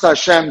cries to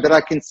Hashem, did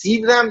I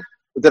conceive them?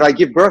 Or did I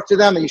give birth to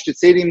them? And you should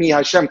say to me,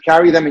 Hashem,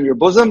 carry them in your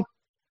bosom,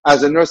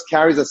 as a nurse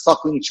carries a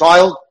suckling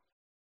child.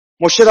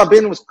 Moshe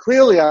Rabbeinu was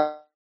clearly at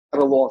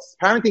a loss.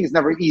 Parenting is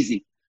never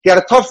easy. He had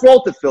a tough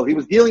role to fill. He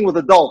was dealing with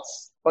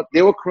adults, but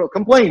they were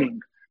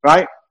complaining,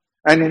 right?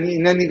 And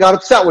then he got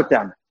upset with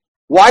them.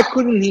 Why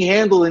couldn't he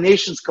handle the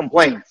nation's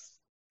complaints?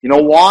 You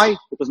know why?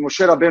 Because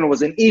Moshe Rabbeinu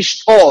was an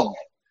Ish Tov.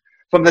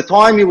 From the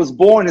time he was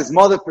born, his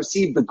mother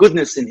perceived the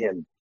goodness in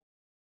him.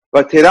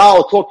 But Tera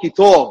Oto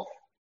Kitov.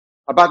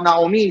 About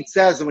Naomi, it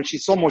says, when she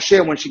saw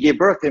Moshe, when she gave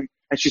birth to him,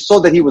 and she saw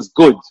that he was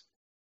good.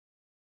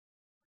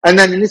 And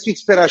then in this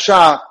week's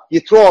Perashah,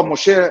 Yitro,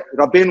 Moshe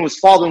Rabbeinu's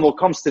father-in-law,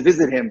 comes to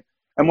visit him.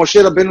 And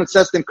Moshe Rabbeinu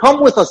says to him,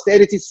 come with us to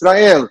Eretz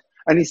Israel.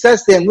 And he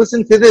says to him,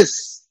 listen to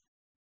this.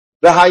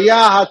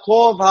 V'haya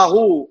hatov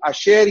hahu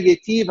asher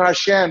yetiv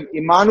Hashem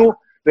imanu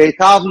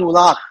ve'etavnu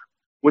lach.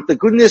 With the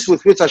goodness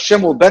with which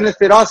Hashem will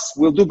benefit us,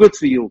 we'll do good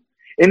for you.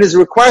 In his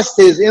request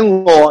to his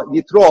in-law,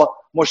 Yitro,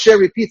 Moshe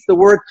repeats the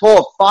word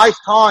tov 5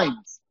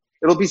 times.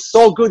 It'll be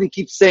so good, he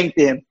keeps saying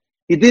to him.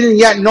 He didn't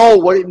yet know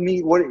what it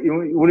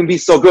wouldn't be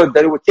so good,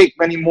 that it would take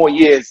many more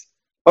years.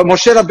 But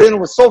Moshe Rabbeinu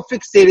was so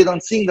fixated on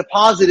seeing the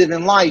positive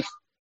in life.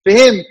 For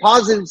him,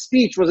 positive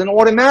speech was an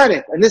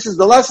automatic. And this is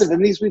the lesson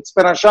in this week's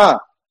Perashah.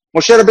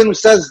 Moshe Rabbeinu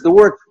says the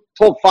word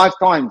tov 5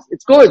 times.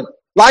 It's good.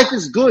 Life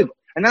is good.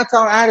 And that's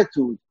our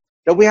attitude.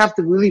 That we have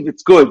to believe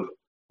it's good.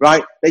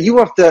 Right? That you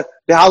have to,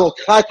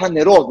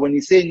 when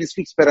you say in this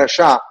week's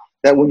Perashah,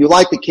 that when you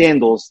light the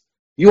candles,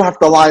 you have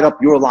to light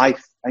up your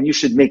life, and you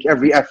should make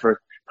every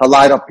effort to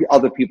light up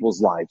other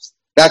people's lives.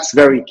 That's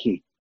very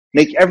key.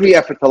 Make every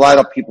effort to light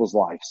up people's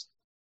lives.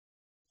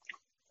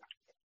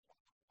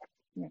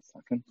 Give me a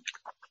second.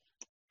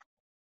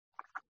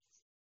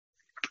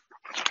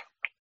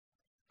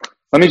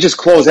 Let me just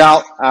close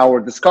out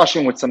our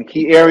discussion with some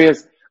key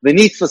areas. The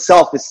need for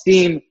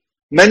self-esteem.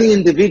 Many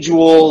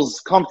individuals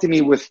come to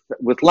me with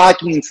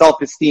lacking in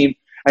self-esteem,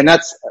 and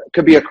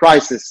could be a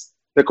crisis.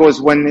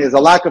 Because when there's a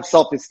lack of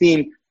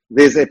self-esteem,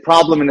 there's a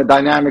problem in the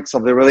dynamics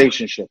of the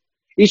relationship.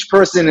 Each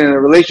person in a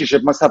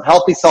relationship must have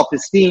healthy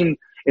self-esteem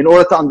in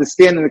order to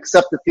understand and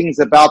accept the things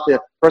about the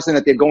person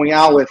that they're going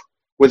out with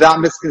without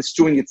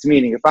misconstruing its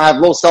meaning. If I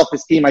have low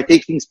self-esteem, I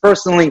take things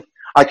personally,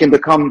 I can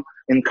become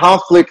in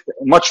conflict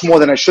much more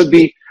than I should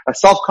be. A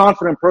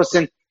self-confident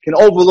person can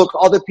overlook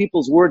other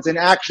people's words and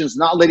actions,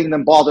 not letting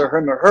them bother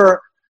him or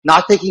her,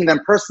 not taking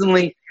them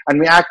personally, and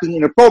reacting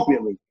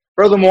inappropriately.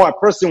 Furthermore, a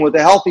person with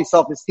a healthy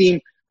self-esteem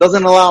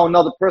doesn't allow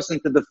another person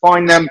to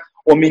define them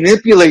or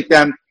manipulate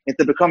them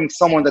into becoming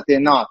someone that they're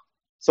not.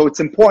 So it's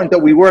important that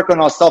we work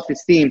on our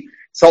self-esteem.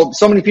 So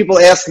many people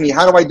ask me,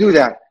 how do I do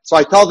that? So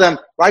I tell them,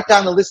 write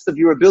down a list of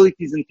your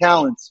abilities and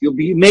talents. You'll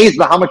be amazed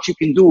by how much you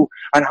can do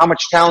and how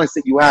much talents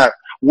that you have.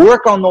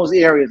 Work on those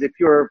areas. If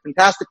you're a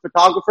fantastic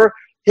photographer,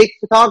 take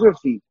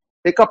photography.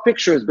 Take up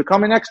pictures.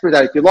 Become an expert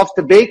at it. If you love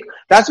to bake,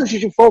 that's what you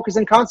should focus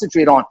and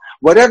concentrate on.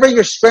 Whatever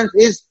your strength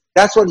is,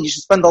 that's what you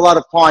should spend a lot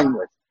of time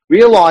with.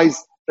 Realize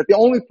that the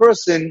only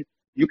person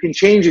you can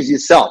change is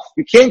yourself.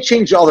 You can't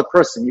change the other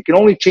person. You can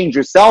only change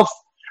yourself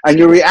and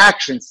your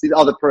reactions to the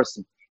other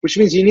person. Which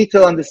means you need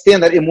to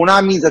understand that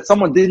emunah means that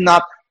someone did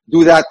not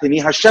do that to me.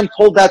 Hashem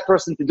told that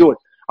person to do it.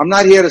 I'm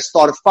not here to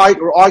start a fight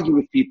or argue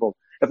with people.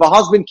 If a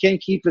husband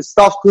can't keep his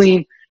stuff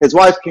clean, his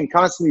wife can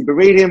constantly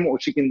berate him, or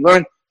she can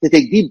learn to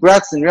take deep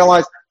breaths and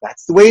realize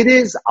that's the way it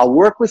is. I'll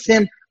work with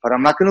him, but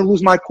I'm not going to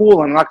lose my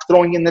cool. I'm not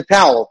throwing in the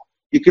towel.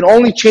 You can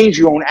only change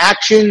your own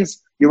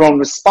actions, your own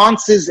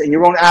responses, and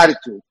your own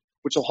attitude,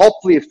 which will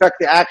hopefully affect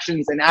the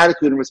actions and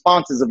attitude and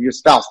responses of your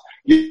spouse.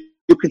 You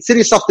consider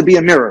yourself to be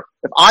a mirror.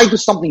 If I do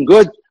something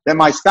good, then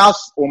my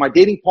spouse or my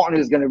dating partner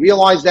is going to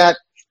realize that,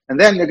 and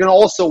then they're going to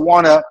also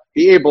want to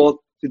be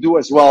able to do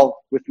as well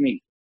with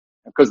me,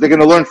 because they're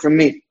going to learn from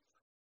me.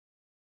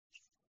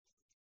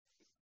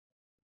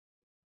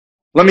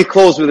 Let me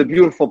close with a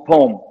beautiful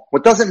poem.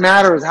 What doesn't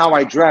matter is how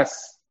I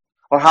dress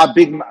or how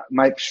big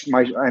my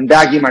and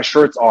baggy my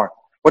shirts are.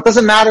 What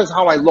doesn't matter is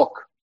how I look,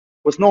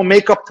 with no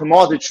makeup to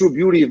mar the true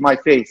beauty of my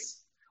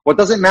face. What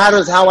doesn't matter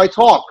is how I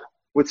talk,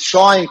 with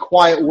shy and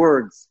quiet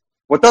words.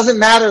 What doesn't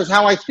matter is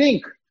how I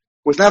think,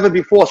 with never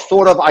before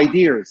thought of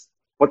ideas.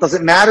 What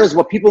doesn't matter is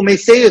what people may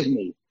say of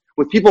me,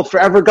 with people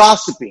forever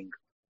gossiping.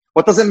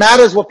 What doesn't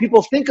matter is what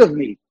people think of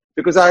me,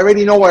 because I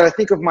already know what I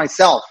think of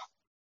myself.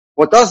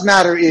 What does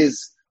matter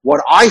is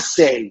what I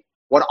say,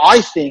 what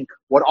I think,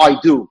 what I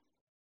do.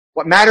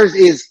 What matters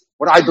is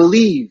what I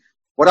believe,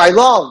 what I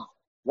love,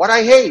 what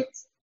I hate.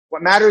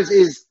 What matters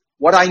is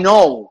what I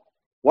know,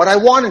 what I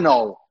want to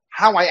know,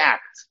 how I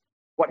act.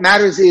 What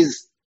matters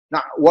is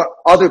not what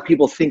other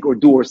people think or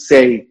do or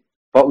say,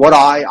 but what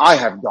I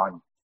have done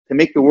to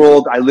make the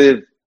world I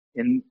live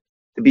in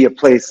to be a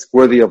place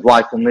worthy of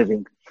life and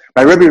living.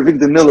 My Rebbe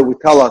Avigdor Miller would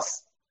tell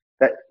us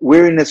that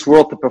we're in this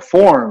world to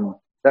perform,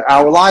 that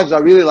our lives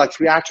are really like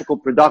theatrical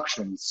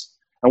productions,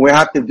 and we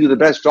have to do the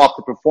best job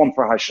to perform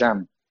for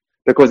Hashem.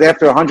 Because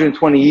after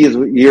 120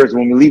 years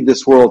when we leave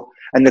this world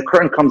and the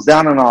curtain comes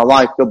down on our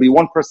life, there'll be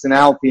one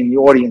personality in the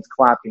audience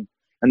clapping,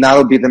 and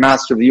that'll be the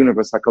master of the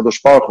universe,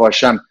 HaKadosh Baruch Hu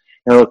Hashem,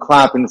 and he'll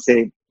clap and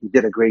say, you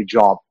did a great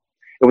job.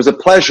 It was a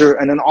pleasure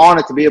and an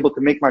honor to be able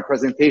to make my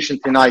presentation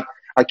tonight.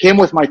 I came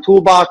with my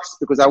toolbox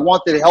because I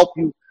wanted to help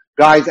you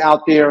guys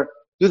out there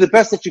do the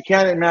best that you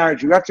can in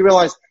marriage. You have to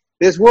realize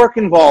there's work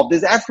involved,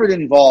 there's effort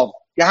involved.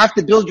 You have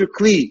to build your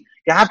kli.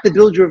 You have to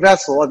build your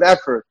vessel of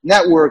effort,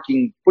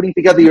 networking, putting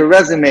together your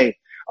resume,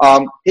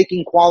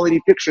 taking quality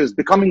pictures,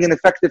 becoming an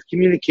effective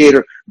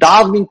communicator,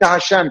 davening to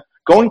Hashem,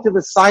 going to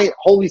the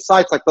holy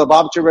sites like the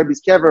Lubavitcher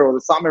Rebbe's Kever or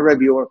the Samer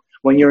Rebbe, or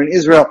when you're in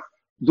Israel.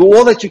 Do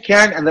all that you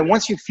can, and then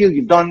once you feel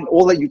you've done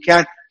all that you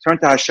can, turn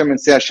to Hashem and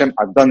say, Hashem,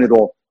 I've done it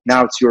all.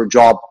 Now it's your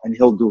job, and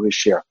He'll do His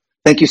share.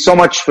 Thank you so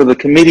much for the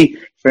committee,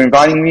 for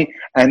inviting me.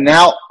 And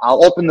now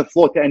I'll open the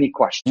floor to any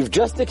questions. You've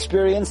just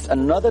experienced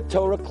another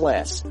Torah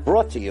class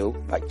brought to you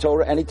by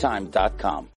TorahAnytime.com.